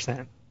with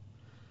 2%.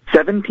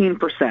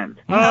 17%.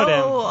 Oh,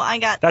 damn. I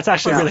got. That's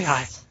actually really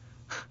high.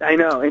 I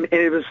know, and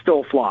it was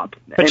still a flop.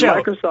 But and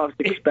Joe, Microsoft's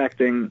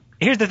expecting...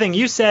 Here's the thing.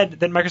 You said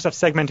that Microsoft's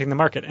segmenting the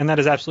market, and that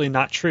is absolutely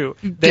not true.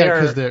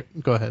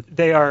 Go ahead.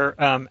 They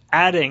are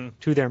adding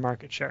to their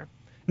market share.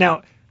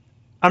 Now,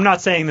 I'm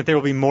not saying that there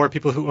will be more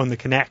people who own the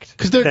Kinect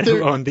than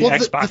who own the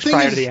Xbox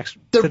prior to the Xbox.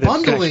 They're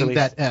bundling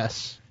that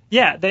S.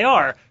 Yeah, they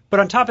are.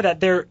 But on top of that,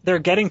 they're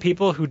getting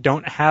people who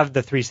don't have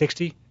the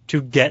 360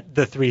 to get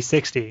the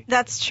 360.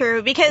 That's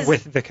true because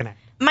with the Kinect.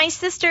 My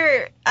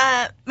sister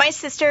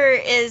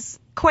is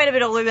quite a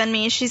bit older than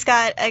me. She's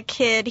got a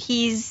kid.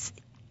 He's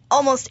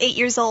almost 8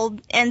 years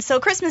old, and so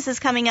Christmas is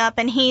coming up,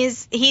 and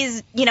he's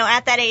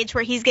at that age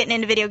where he's getting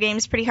into video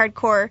games pretty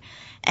hardcore.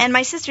 And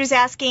my sister's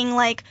asking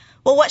like,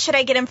 well, what should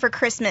I get him for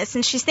Christmas?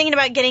 And she's thinking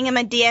about getting him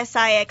a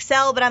DSi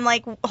XL, but I'm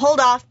like, hold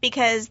off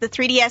because the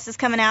 3DS is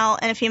coming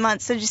out in a few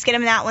months, so just get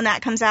him that when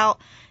that comes out.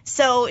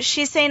 So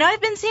she's saying,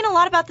 I've been seeing a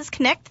lot about this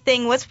Kinect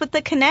thing. What's with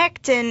the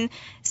Kinect? And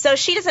so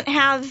she doesn't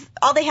have,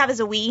 all they have is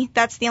a Wii.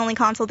 That's the only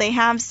console they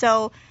have.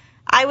 So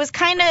I was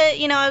kind of,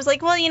 I was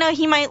like, well,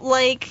 he might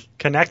like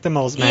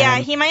Kinectimals, man. Yeah,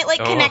 he might like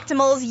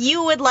Kinectimals.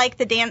 You would like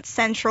the Dance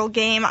Central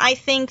game. I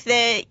think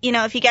that,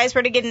 if you guys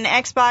were to get an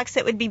Xbox,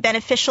 it would be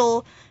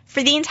beneficial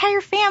for the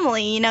entire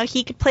family.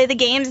 He could play the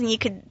games and you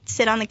could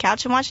sit on the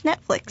couch and watch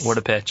Netflix. What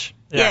a pitch.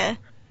 Yeah.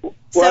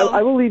 Well,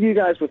 I will leave you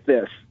guys with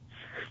this.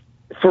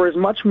 For as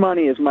much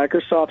money as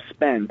Microsoft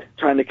spent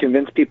trying to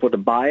convince people to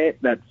buy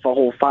it, that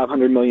whole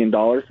 $500 million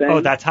thing.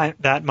 Oh,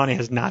 that money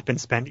has not been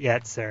spent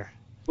yet, sir.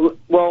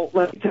 Well,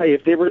 let me tell you,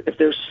 if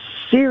they're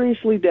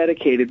seriously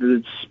dedicated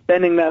to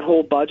spending that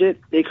whole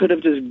budget, they could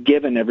have just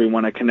given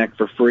everyone a Kinect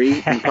for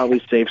free and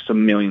probably saved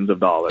some millions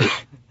of dollars.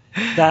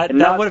 That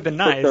would have been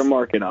nice. Their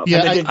market up. Yeah,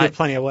 and they did give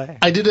plenty away.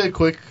 I did a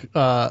quick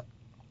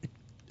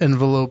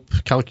envelope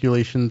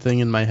calculation thing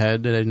in my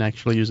head, and I didn't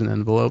actually use an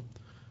envelope,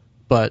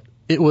 but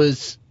it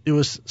was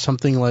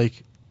something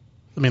like,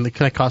 the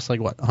Kinect costs like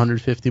what,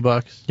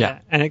 $150? Yeah,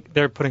 and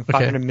they're putting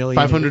 500 million.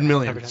 500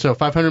 million. So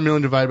 500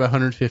 million divided by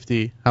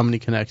 150. How many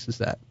Kinects is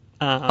that?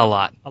 A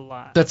lot. A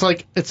lot. That's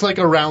like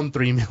around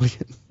 3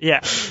 million.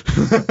 Yeah.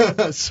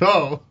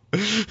 So.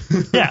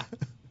 Yeah,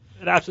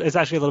 it's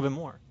actually a little bit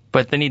more.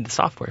 But they need the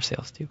software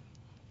sales too.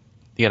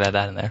 You gotta add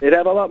that in there. They'd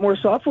have a lot more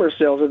software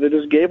sales if they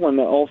just gave one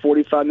to all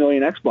 45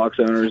 million Xbox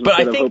owners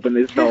instead of hoping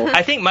they sell.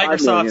 I think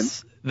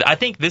Microsoft's. I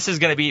think this is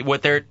going to be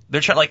what they're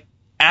trying. Like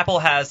Apple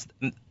has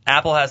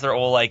their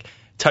old like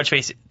touch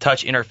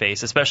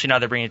interface, especially now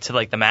they're bringing it to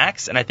like the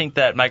Macs, and I think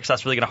that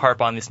Microsoft's really going to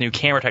harp on this new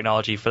camera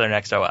technology for their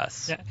next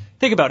OS. Yeah.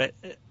 Think about it.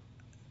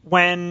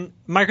 When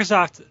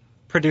Microsoft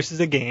produces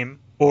a game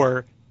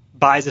or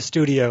buys a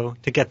studio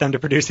to get them to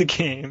produce a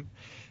game,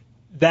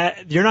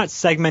 that you're not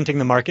segmenting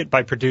the market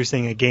by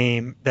producing a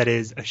game that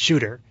is a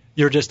shooter.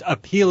 You're just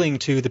appealing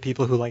to the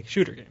people who like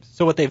shooter games.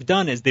 So what they've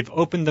done is they've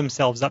opened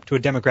themselves up to a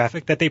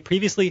demographic that they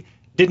previously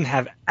didn't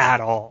have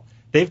at all.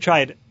 They've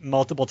tried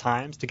multiple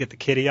times to get the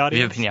kiddie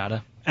audience. Viva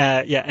Pinata.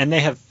 And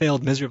they have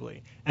failed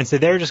miserably. And so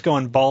they're just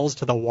going balls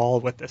to the wall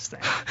with this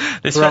thing,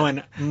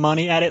 throwing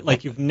money at it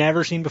like you've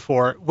never seen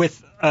before,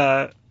 with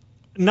not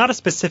a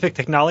specific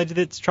technology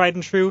that's tried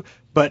and true,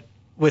 but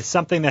with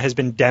something that has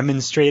been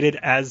demonstrated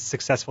as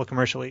successful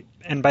commercially.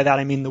 And by that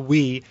I mean the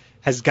Wii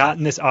has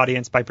gotten this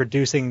audience by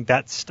producing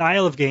that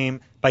style of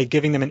game, by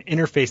giving them an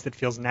interface that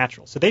feels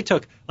natural. So they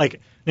took,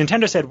 like,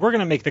 Nintendo said, we're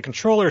going to make the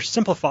controller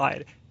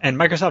simplified, and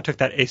Microsoft took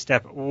that a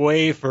step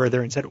way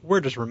further and said,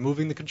 we're just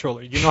removing the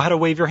controller. You know how to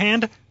wave your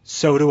hand?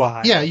 So do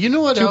I. Yeah, you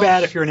know what Too else?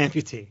 bad if you're an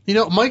amputee. You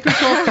know,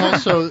 Microsoft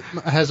also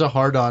has a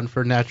hard-on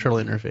for natural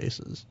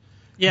interfaces.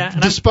 Yeah,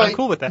 and I'm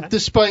cool with that.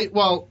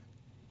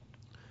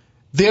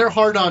 Their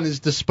hard-on is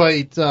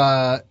despite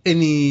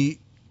any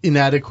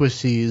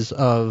inadequacies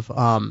of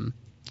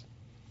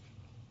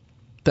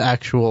the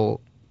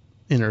actual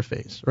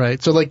interface,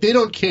 right? So, like, they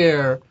don't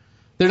care.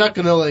 They're not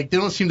going to, they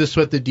don't seem to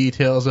sweat the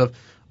details of,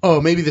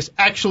 oh, maybe this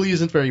actually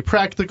isn't very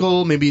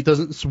practical. Maybe it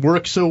doesn't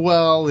work so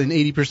well in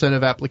 80%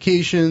 of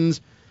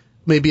applications.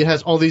 Maybe it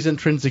has all these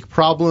intrinsic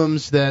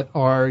problems that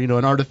are,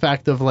 an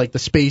artifact of, the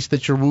space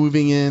that you're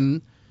moving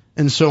in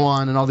and so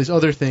on and all these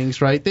other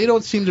things, right? They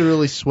don't seem to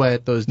really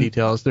sweat those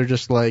details. They're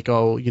just like,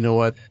 oh, you know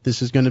what?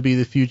 This is going to be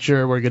the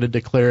future. We're going to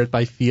declare it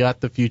by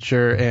fiat the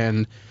future,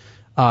 and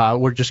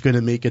we're just going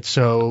to make it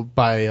so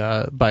by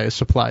a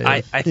supply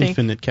of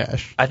infinite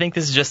cash. I think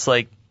this is just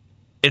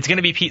it's going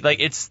to be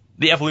it's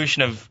the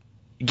evolution of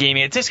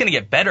gaming. It's just going to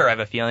get better. I have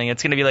a feeling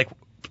it's going to be like.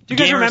 Do you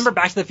guys remember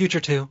Back to the Future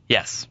 2?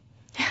 Yes.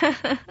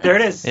 There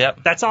it is.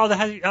 Yep. That's all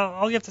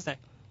all you have to say.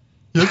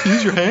 You have to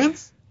use your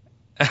hands.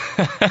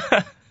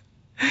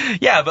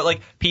 Yeah, but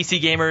PC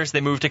gamers,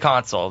 they move to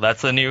console.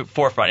 That's the new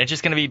forefront. It's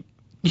just going to be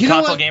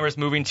console gamers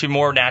moving to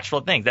more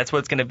natural things. That's what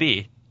it's going to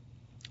be.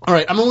 All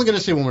right, I'm only going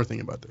to say one more thing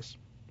about this.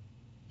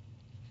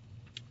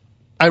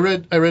 I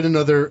read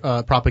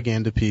another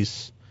propaganda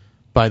piece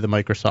by the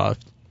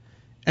Microsoft,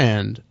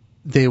 and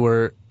they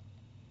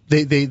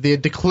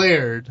had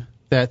declared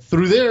that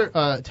through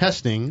their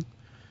testing,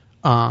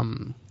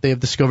 they have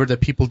discovered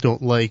that people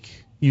don't like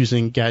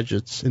using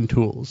gadgets and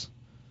tools.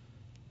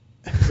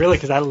 Really?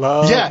 Because I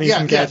love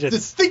using gadgets.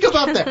 Just think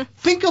about that.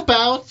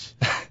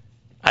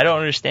 I don't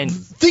understand.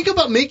 Think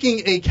about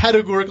making a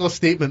categorical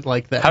statement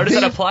like that. How does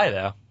that apply,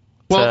 though?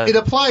 Well, it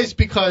applies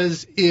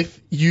because if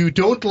you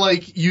don't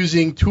like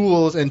using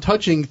tools and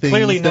touching things...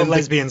 Clearly no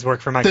lesbians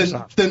work for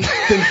Microsoft. Then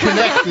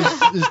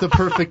Kinect is the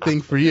perfect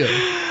thing for you.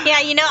 Yeah,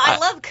 I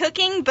love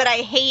cooking, but I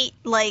hate,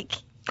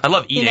 I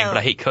love eating, but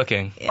I hate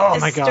cooking. Oh,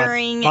 my God.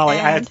 Molly, and...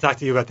 I had to talk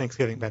to you about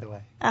Thanksgiving, by the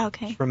way.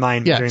 Okay.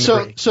 Remind me during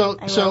the break.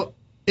 So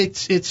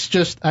it's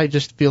just, I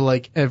just feel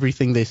like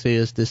everything they say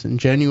is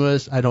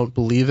disingenuous. I don't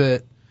believe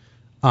it.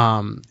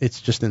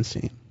 It's just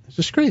insane. It's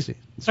just crazy.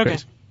 It's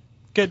crazy.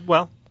 Good.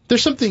 Well,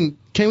 there's something.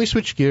 Can we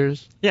switch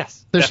gears?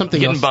 Yes. There's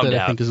something else that out.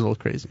 I think is a little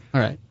crazy. All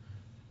right.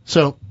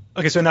 So.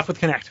 Okay. So enough with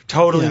Kinect.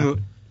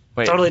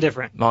 Totally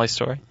different. Molly's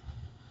story.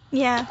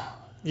 Yeah.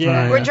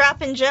 Yeah. We're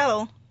dropping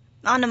Joe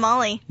onto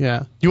Molly.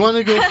 Yeah. You want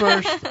to go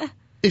first?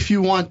 If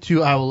you want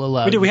to, I will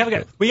allow.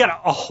 We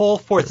got a whole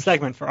fourth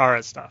segment for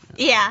Ara's stuff.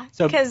 Yeah.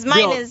 Because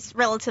mine is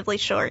relatively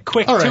short.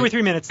 Quick, right. 2 or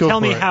 3 minutes. Tell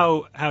me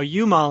how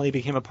you, Molly,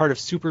 became a part of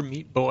Super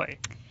Meat Boy.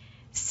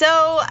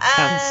 So.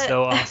 Sounds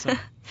so awesome.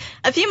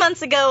 A few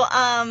months ago,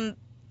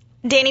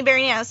 Danny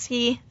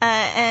Baranowski,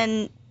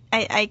 and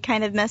I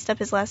kind of messed up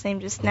his last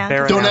name just now.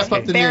 Don't F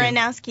up the name.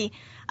 Baranowski.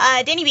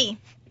 Danny B.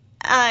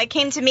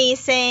 Came to me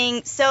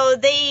saying,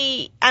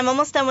 I'm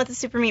almost done with the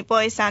Super Meat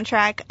Boy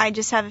soundtrack. I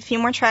just have a few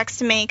more tracks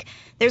to make.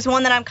 There's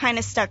one that I'm kind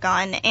of stuck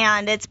on,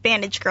 and it's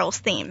Bandage Girl's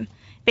theme.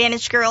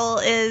 Bandage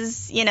Girl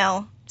is,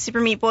 Super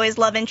Meat Boy's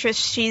love interest.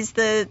 She's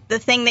the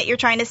thing that you're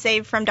trying to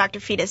save from Dr.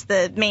 Fetus,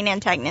 the main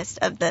antagonist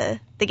of the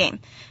game.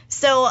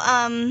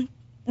 So,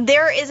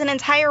 there is an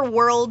entire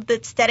world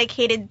that's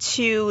dedicated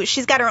to,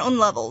 she's got her own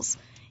levels.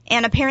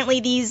 And apparently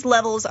these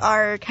levels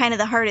are kind of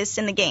the hardest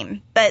in the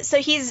game. But so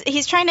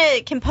he's trying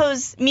to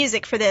compose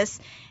music for this,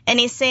 and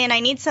he's saying,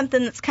 I need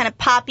something that's kind of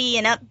poppy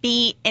and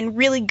upbeat and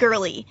really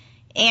girly.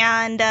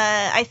 And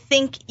I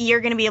think you're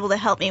going to be able to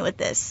help me with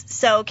this.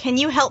 So can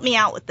you help me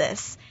out with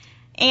this?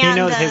 And, he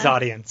knows his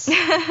audience.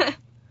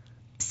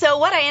 So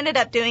what I ended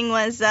up doing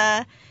was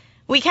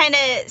we kind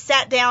of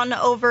sat down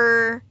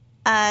over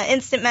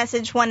instant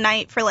message one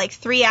night for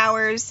 3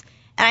 hours,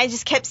 and I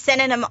just kept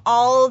sending him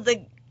all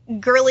the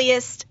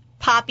girliest,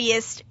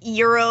 poppiest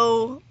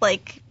Euro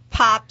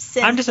pop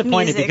synth I'm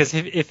disappointed music. because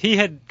if he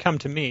had come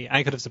to me,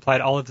 I could have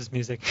supplied all of this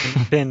music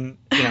and been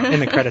in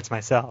the credits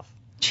myself.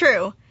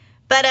 True,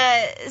 but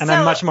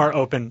I'm much more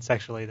open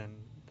sexually than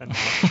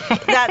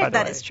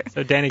that is true.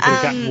 So Danny could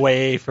have gotten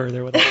way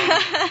further with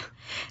it.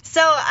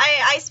 So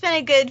I I spent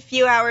a good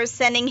few hours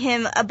sending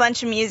him a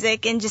bunch of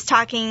music and just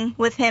talking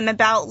with him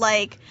about,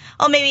 like,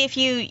 oh, maybe if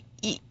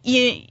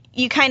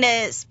you kind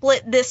of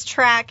split this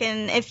track,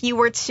 and if you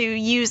were to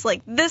use,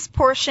 like, this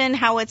portion,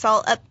 how it's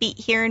all upbeat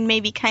here, and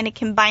maybe kind of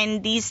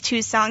combine these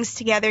two songs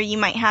together, you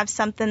might have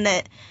something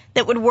that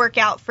would work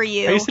out for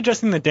you. Are you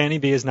suggesting that Danny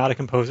B is not a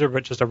composer,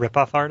 but just a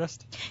rip-off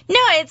artist?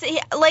 No, it's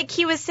like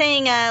he was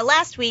saying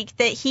last week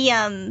that he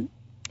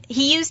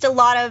used a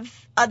lot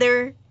of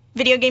other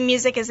video game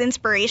music as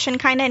inspiration,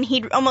 kind of, and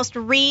he'd almost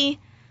God,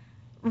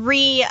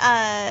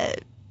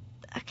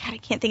 I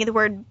can't think of the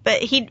word,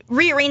 but he'd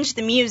rearranged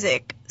the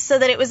music so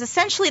that it was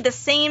essentially the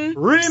same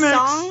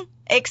song,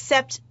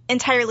 except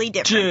entirely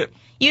different.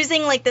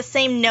 Using, like, the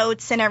same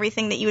notes and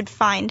everything that you would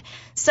find.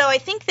 So I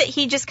think that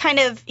he just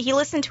he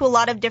listened to a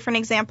lot of different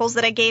examples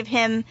that I gave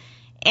him,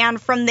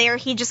 and from there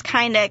he just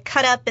kind of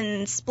cut up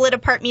and split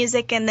apart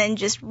music and then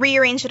just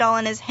rearranged it all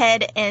in his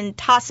head and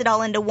tossed it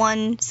all into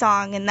one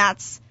song, and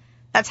that's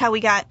how we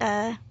got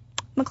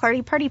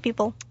McClarty Party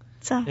People.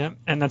 So. Yep,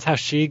 and that's how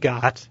she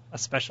got a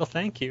special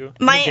thank you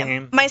in the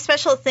game. My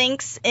special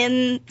thanks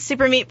in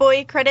Super Meat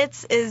Boy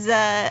credits is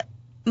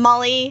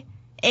Molly,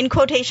 in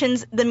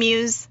quotations, the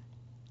Muse,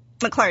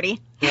 McClarty.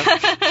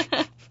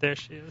 Yep. There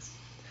she is.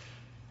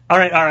 All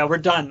right, we're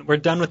done. We're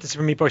done with the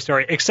Super Meat Boy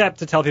story, except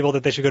to tell people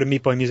that they should go to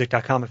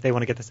meatboymusic.com if they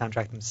want to get the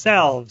soundtrack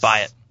themselves.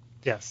 Buy it.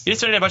 Yes. You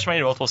just donated a bunch of money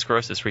to multiple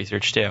sclerosis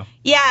research, too.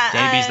 Yeah.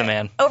 Danny B's the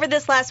man. Over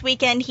this last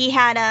weekend, he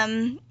had...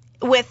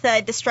 with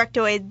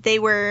Destructoid, they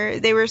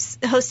were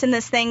hosting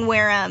this thing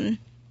where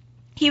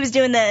he was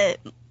doing the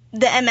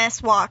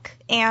MS walk,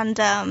 and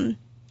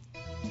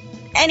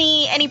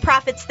any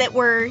profits that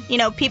were,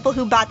 people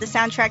who bought the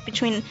soundtrack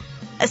between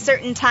a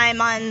certain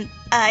time on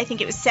I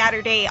think it was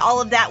Saturday,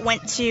 all of that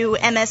went to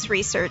MS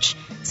research.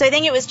 So I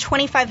think it was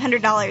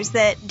 $2,500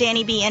 that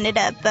Danny B ended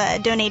up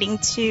donating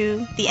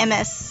to the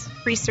MS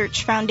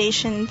Research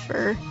Foundation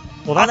for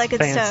all that good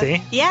fancy.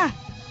 stuff. Yeah,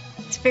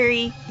 it's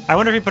very. I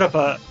wonder if he put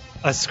up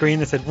a screen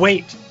that said,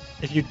 wait,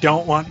 if you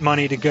don't want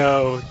money to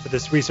go to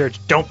this research,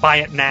 don't buy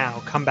it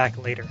now. Come back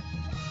later.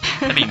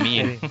 That'd be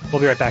mean.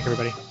 We'll be right back,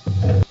 everybody.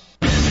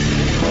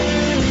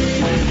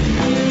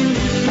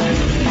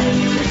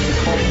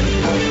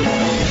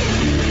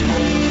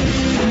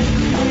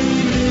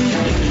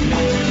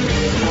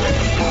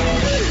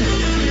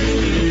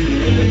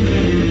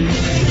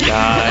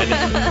 God.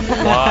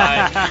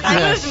 Why?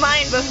 I moved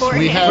mine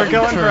beforehand. We're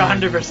going for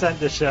 100%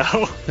 this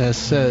show. That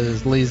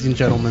says, ladies and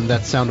gentlemen,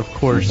 that sound, of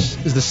course,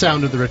 is the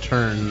sound of the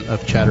return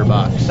of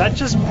Chatterbox. That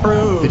just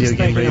proves Video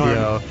Game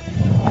Radio.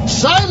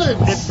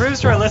 Silence! It proves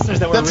to our listeners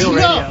that we're real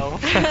radio.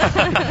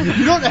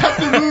 You don't have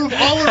to move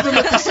all of them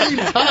at the same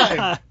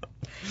time.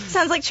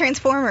 Sounds like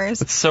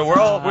Transformers. So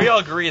we all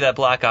agree that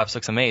Black Ops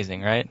looks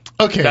amazing, right?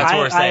 Okay. That's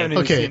what we're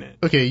saying.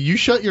 Okay, you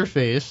shut your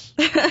face.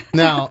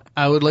 Now,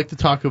 I would like to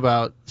talk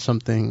about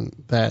something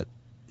that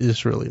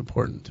is really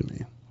important to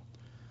me.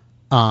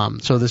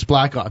 So this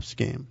Black Ops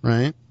game,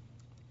 right?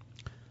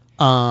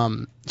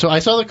 So I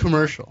saw the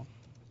commercial.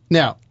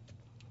 Now,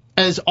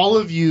 as all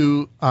of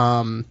you,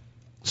 some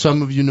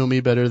of you know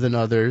me better than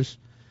others,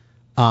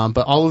 but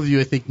all of you,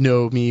 I think,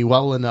 know me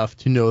well enough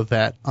to know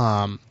that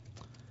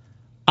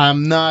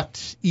I'm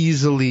not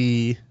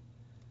easily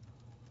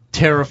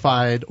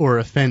terrified or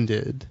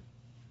offended.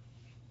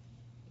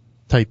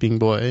 Typing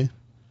boy.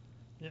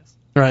 Yes.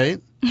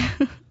 Right?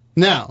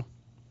 Now,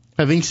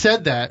 having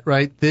said that,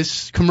 right,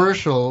 this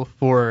commercial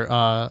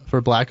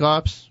for Black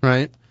Ops,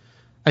 right,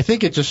 I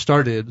think it just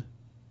started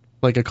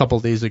like a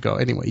couple days ago.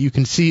 Anyway, you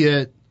can see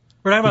it.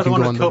 We're talking about the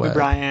one with Kobe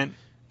Bryant.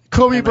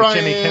 Kobe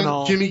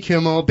Bryant, Jimmy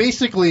Kimmel.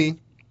 Basically,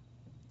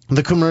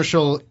 the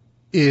commercial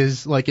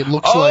is like it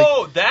looks like.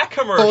 Oh, that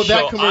commercial. Oh,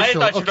 that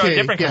commercial. I thought you were doing a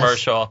different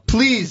commercial.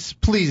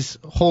 Please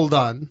hold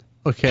on.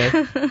 Okay.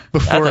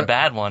 That's a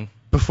bad one.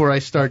 Before I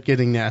start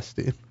getting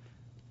nasty.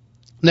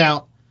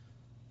 Now,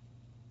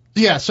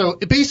 yeah, so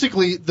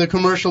basically the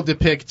commercial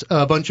depicts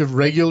a bunch of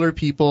regular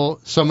people.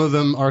 Some of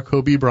them are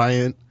Kobe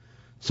Bryant.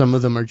 Some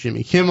of them are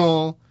Jimmy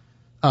Kimmel.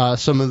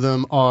 Some of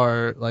them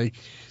are like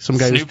some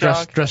guy who's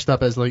dressed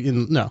up as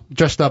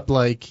dressed up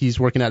like he's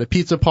working at a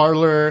pizza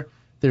parlor.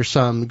 There's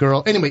some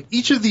girl. Anyway,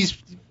 each of these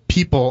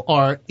people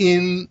are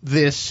in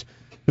this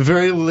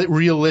very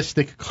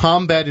realistic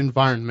combat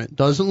environment.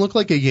 Doesn't look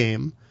like a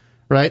game,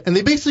 right? And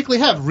they basically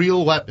have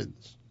real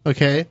weapons,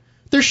 okay?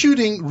 They're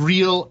shooting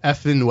real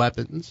effing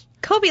weapons.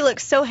 Kobe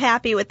looks so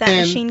happy with that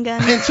machine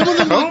gun. And some of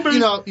them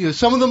look,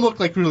 some of them look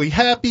like really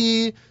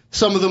happy.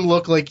 Some of them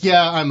look like,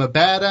 yeah, I'm a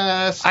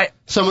badass.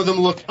 Some of them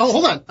look, oh,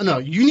 hold on. No,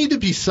 you need to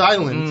be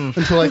silent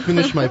until I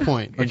finish my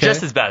point. Okay? You're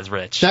just as bad as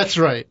Rich. That's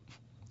right.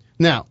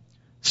 Now,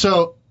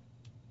 so,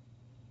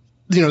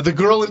 the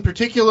girl in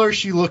particular,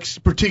 she looks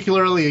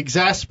particularly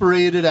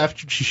exasperated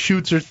after she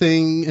shoots her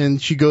thing,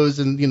 and she goes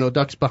and,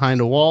 ducks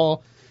behind a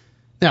wall.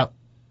 Now,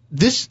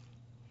 this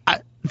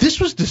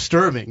was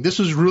disturbing. This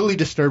was really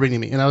disturbing to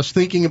me. And I was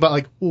thinking about,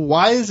 like,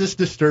 why is this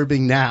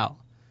disturbing now?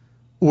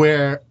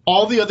 Where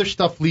all the other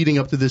stuff leading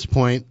up to this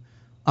point,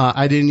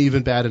 I didn't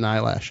even bat an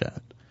eyelash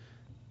at.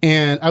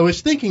 And I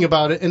was thinking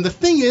about it, and the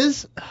thing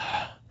is,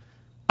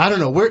 I don't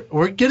know.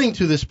 We're getting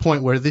to this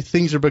point where the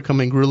things are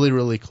becoming really,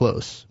 really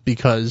close,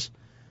 because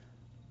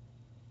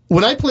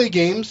when I play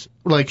games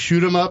like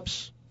shoot 'em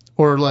ups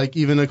or like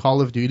even a Call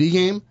of Duty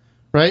game,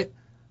 right?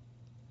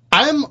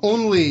 I'm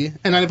only,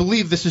 and I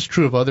believe this is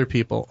true of other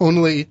people,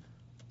 only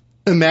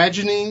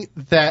imagining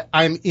that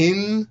I'm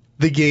in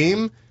the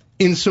game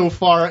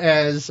insofar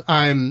as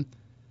I'm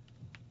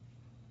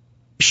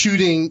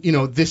shooting,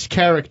 this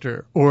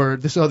character or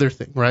this other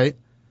thing, right?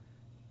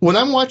 When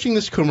I'm watching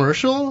this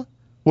commercial,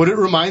 what it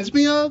reminds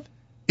me of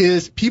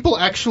is people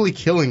actually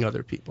killing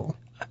other people.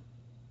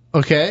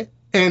 Okay?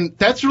 And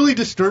that's really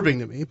disturbing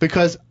to me,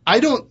 because I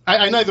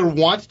neither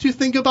want to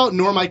think about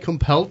nor am I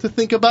compelled to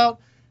think about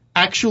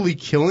actually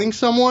killing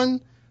someone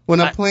when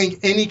I'm playing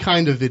any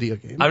kind of video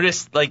game. I'm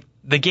just like,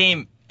 the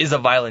game is a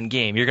violent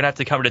game. You're going to have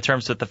to come to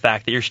terms with the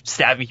fact that you're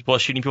stabbing people,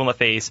 shooting people in the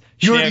face.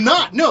 You are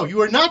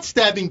not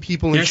stabbing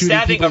people and shooting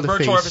people in the face. You're stabbing a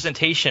virtual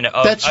representation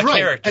of that's a right.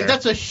 character. And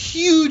that's a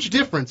huge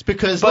difference,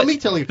 because let me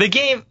tell you. The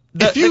game,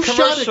 if you've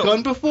shot a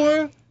gun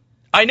before.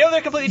 I know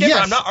they're completely different.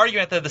 Yes, I'm not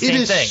arguing that they're the same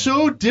thing. It is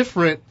so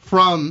different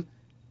from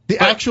the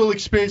actual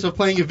experience of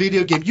playing a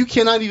video game. You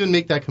cannot even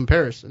make that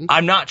comparison.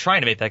 I'm not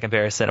trying to make that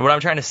comparison. What I'm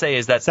trying to say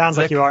is that... Sounds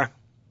like you are.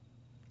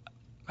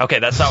 Okay,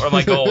 that's not what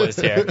my goal is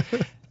here.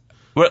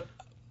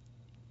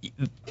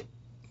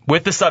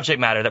 With the subject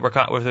matter that we're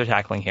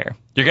tackling here,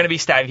 you're going to be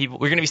stabbing people.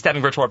 We're going to be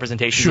stabbing virtual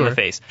representations in the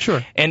face.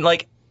 Sure. And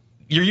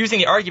you're using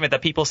the argument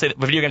that people say that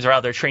video games are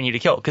out there training you to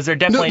kill, because they're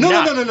definitely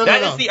not. No.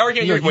 That is the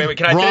argument. Wait,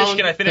 can I finish?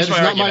 Can I finish my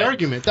argument? That's not my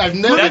argument. I've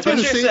never been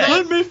to say that.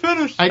 Let me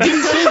finish. I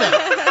didn't say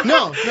that.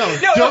 No.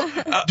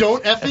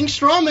 Don't effing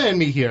strawman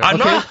me here. I'm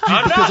okay?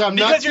 not.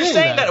 Because you're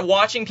saying that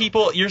watching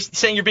people, you're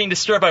saying you're being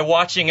disturbed by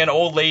watching an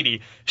old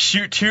lady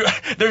shoot two.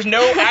 There's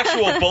no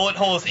actual bullet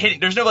holes hitting.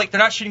 There's no they're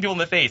not shooting people in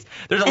the face.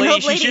 There's a lady,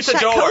 she shoots a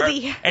door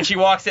and she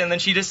walks in and then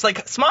she just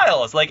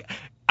smiles.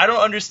 I don't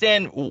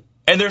understand.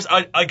 And there's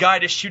a guy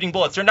just shooting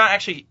bullets. They're not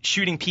actually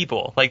shooting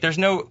people. There's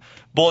no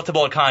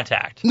bullet-to-bullet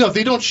contact. No,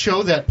 they don't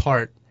show that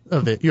part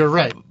of it. You're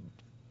right.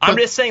 I'm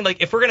just saying,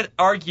 if we're going to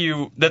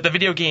argue that the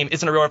video game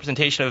isn't a real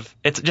representation of...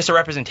 It's just a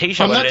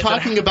representation of what it is. I'm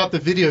not talking about the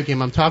video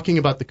game. I'm talking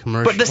about the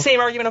commercial. But the same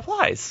argument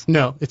applies.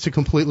 No, it's a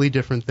completely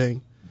different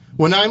thing.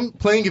 When I'm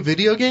playing a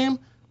video game,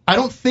 I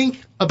don't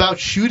think about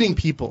shooting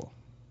people.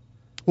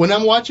 When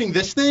I'm watching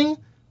this thing,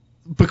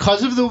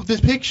 because of the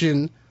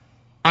depiction,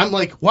 I'm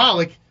like,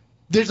 wow,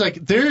 this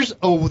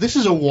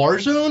is a war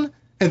zone,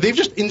 and they've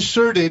just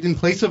inserted in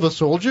place of a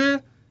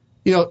soldier,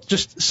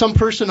 just some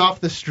person off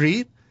the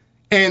street,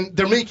 and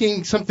they're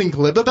making something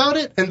glib about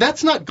it, and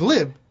that's not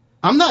glib.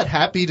 I'm not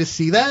happy to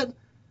see that.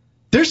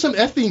 There's some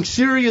effing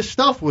serious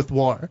stuff with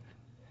war,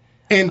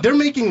 and they're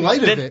making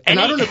light of it, and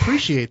I don't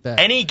appreciate that.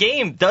 Any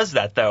game does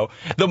that, though.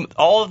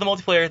 All of the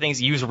multiplayer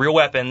things use real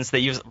weapons, they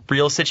use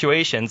real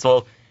situations,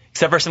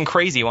 except for some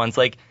crazy ones,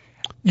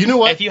 You know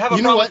what? If you have a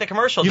problem with the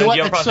commercial, then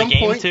you have a problem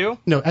with the game too?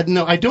 No,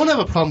 I don't have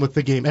a problem with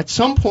the game. At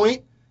some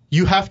point,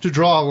 you have to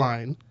draw a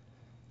line,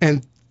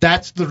 and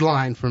that's the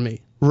line for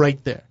me,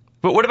 right there.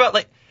 But what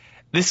about,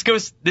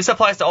 this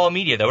applies to all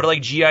media, though. What are,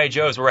 G.I.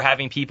 Joes, where we're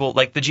having people,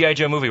 the G.I.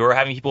 Joe movie, where we're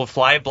having people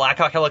fly Black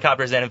Hawk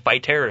helicopters in and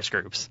fight terrorist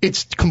groups?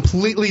 It's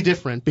completely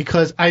different,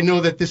 because I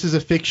know that this is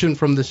a fiction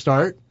from the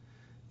start.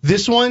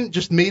 This one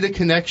just made a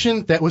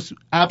connection that was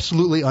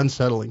absolutely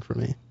unsettling for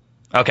me.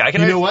 Okay, I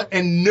can... You know what?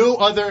 And no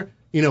other...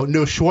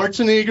 no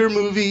Schwarzenegger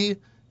movie,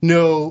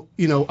 no,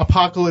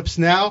 Apocalypse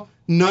Now.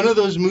 None of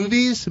those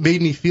movies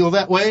made me feel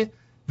that way.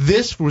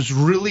 This was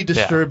really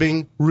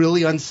disturbing,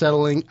 really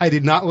unsettling. I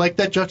did not like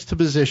that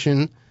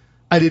juxtaposition.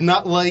 I did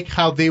not like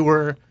how they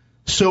were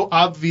so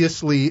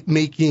obviously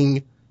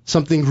making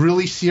something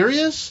really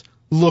serious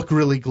look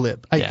really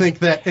glib. I think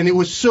that, and it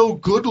was so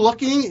good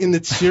looking in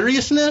its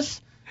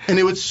seriousness, and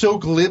it was so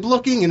glib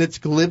looking in its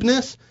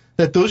glibness,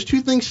 that those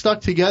two things stuck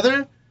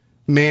together.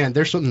 Man,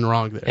 there's something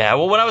wrong there. Yeah,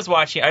 well, when I was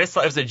watching, I just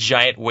thought it was a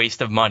giant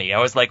waste of money.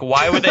 I was like,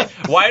 why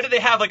did they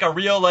have a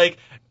real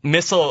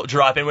missile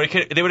drop in?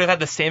 They would have had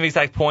the same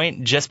exact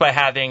point just by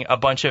having a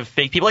bunch of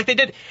fake people they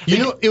did.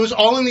 It was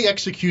all in the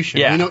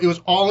execution. Yeah. It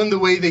was all in the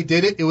way they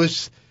did it. It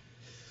was,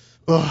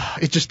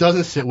 it just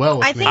doesn't sit well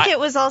with me. I think it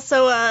was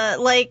also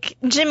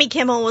Jimmy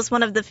Kimmel was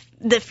one of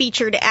the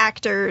featured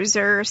actors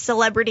or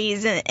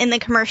celebrities in the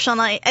commercial,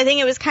 and I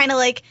think it was kind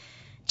of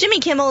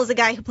Jimmy Kimmel is a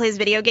guy who plays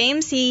video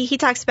games. He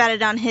talks about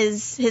it on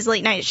his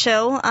late night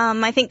show.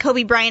 I think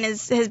Kobe Bryant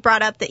has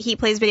brought up that he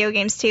plays video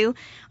games too.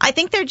 I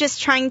think they're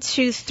just trying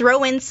to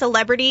throw in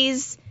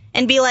celebrities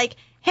and be like,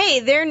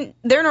 hey,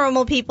 they're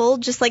normal people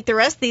just like the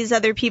rest of these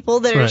other people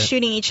that are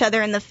shooting each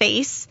other in the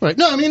face. Right.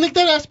 No, I mean, that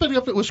aspect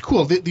of it was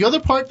cool. The other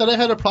part that I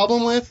had a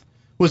problem with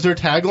was their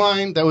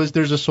tagline that was,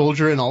 there's a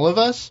soldier in all of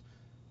us.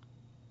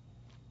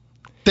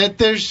 that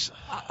there's.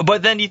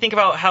 But then you think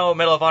about how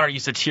Medal of Honor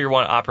used to tier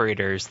 1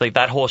 operators, like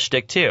that whole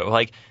shtick too.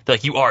 Like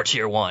you are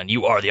tier 1,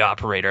 you are the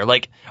operator.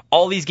 Like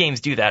all these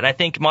games do that. And I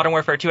think Modern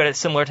Warfare 2 had a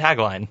similar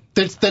tagline.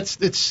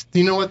 It's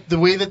you know what, the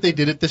way that they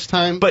did it this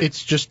time, but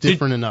it's just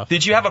different enough.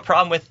 Did you have a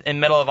problem with in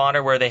Medal of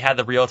Honor where they had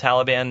the real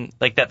Taliban,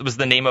 like that was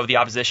the name of the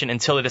opposition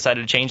until they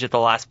decided to change it at the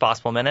last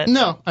possible minute?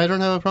 No, I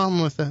don't have a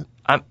problem with that.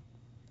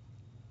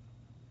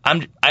 I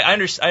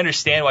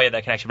understand why you had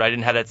that connection, but I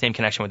didn't have that same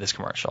connection with this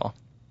commercial.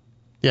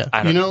 Yeah,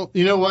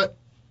 you know what?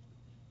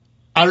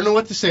 I don't know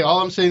what to say. All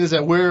I'm saying is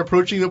that we're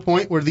approaching a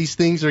point where these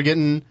things are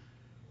getting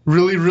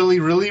really, really,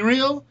 really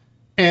real,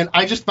 and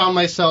I just found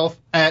myself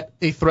at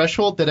a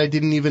threshold that I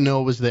didn't even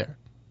know was there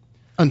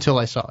until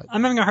I saw it.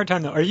 I'm having a hard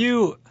time, though. Are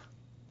you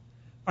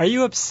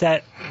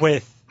upset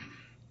with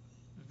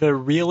the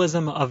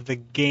realism of the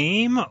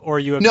game, or are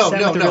you upset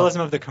with the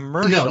realism of the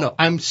commercial? No.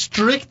 I'm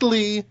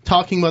strictly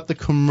talking about the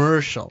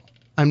commercial.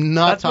 I'm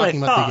not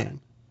talking about the game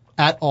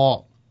at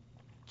all.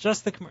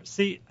 Just the commercial.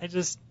 See,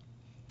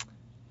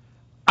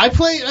 I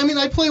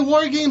play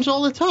war games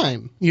all the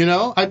time. You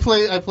know, I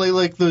play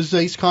like those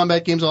Ace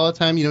Combat games all the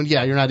time. You know,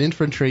 yeah, you're not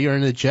infantry, you're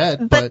in a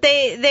jet, but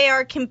they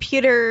are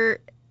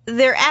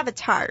they're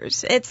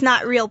avatars. It's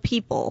not real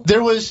people.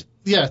 There's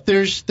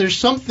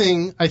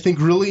something I think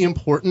really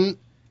important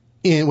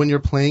when you're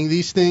playing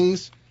these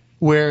things,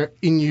 where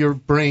in your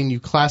brain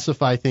you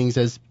classify things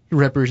as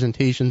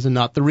representations and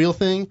not the real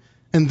thing.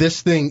 And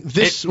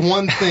this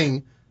one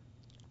thing.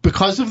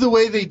 Because of the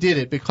way they did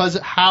it, because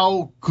of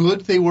how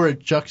good they were at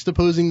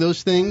juxtaposing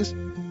those things,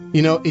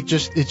 you know, it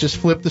just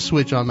flipped the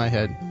switch on my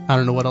head. I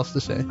don't know what else to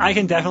say. I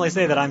can definitely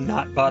say that I'm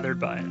not bothered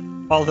by it.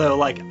 Although,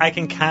 like, I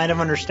can kind of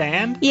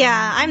understand.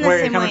 Yeah, I'm the where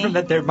same you're coming way. from,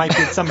 that there might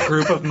be some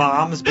group of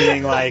moms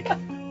being like,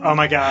 "Oh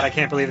my God, I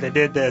can't believe they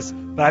did this."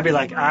 But I'd be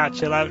like,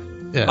 chill out.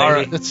 Yeah, all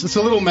right. It's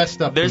a little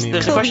messed up. There's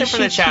a question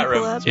from the chat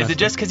room. Up. Is it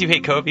just because you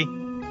hate Kobe?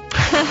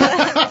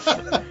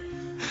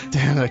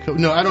 Damn that Kobe.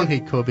 No, I don't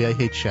hate Kobe. I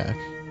hate Shaq.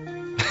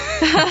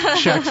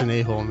 Shaq's an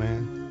a-hole,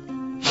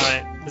 man. All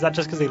right. Is that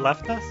just because he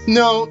left us?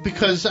 No,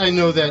 because I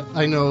used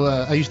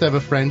to have a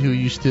friend who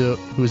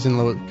was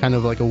in kind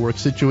of like a work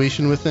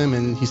situation with him,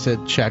 and he said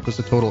Shaq was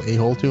a total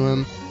a-hole to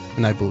him,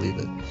 and I believe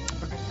it.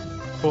 Okay.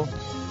 Cool.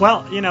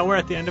 Well, you know, we're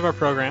at the end of our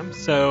program,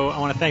 so I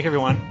want to thank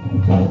everyone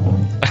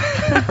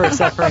for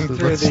suffering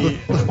through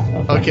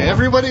the... Okay,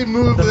 everybody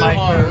move their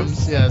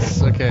arms.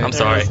 Yes, okay. I'm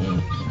sorry.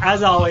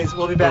 As always,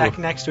 we'll be back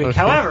next week. Okay.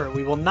 However,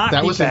 we will not be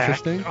back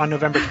interesting. on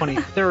November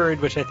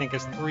 23rd, which I think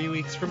is 3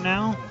 weeks from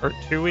now, or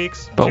 2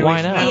 weeks. But 2 why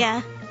weeks from not?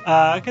 now.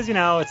 Yeah. Because, you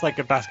know, it's like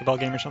a basketball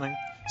game or something.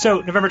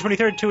 So, November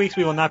 23rd, 2 weeks,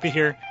 we will not be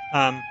here.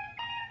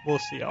 We'll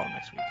see y'all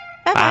next week.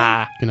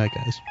 Bye-bye. Good night,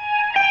 guys.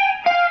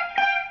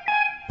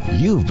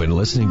 You've been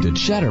listening to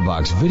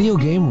Chatterbox Video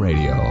Game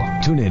Radio.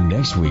 Tune in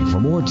next week for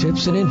more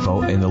tips and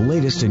info and the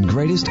latest and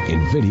greatest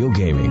in video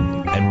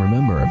gaming. And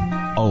remember,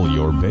 all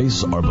your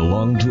base are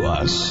belong to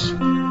us.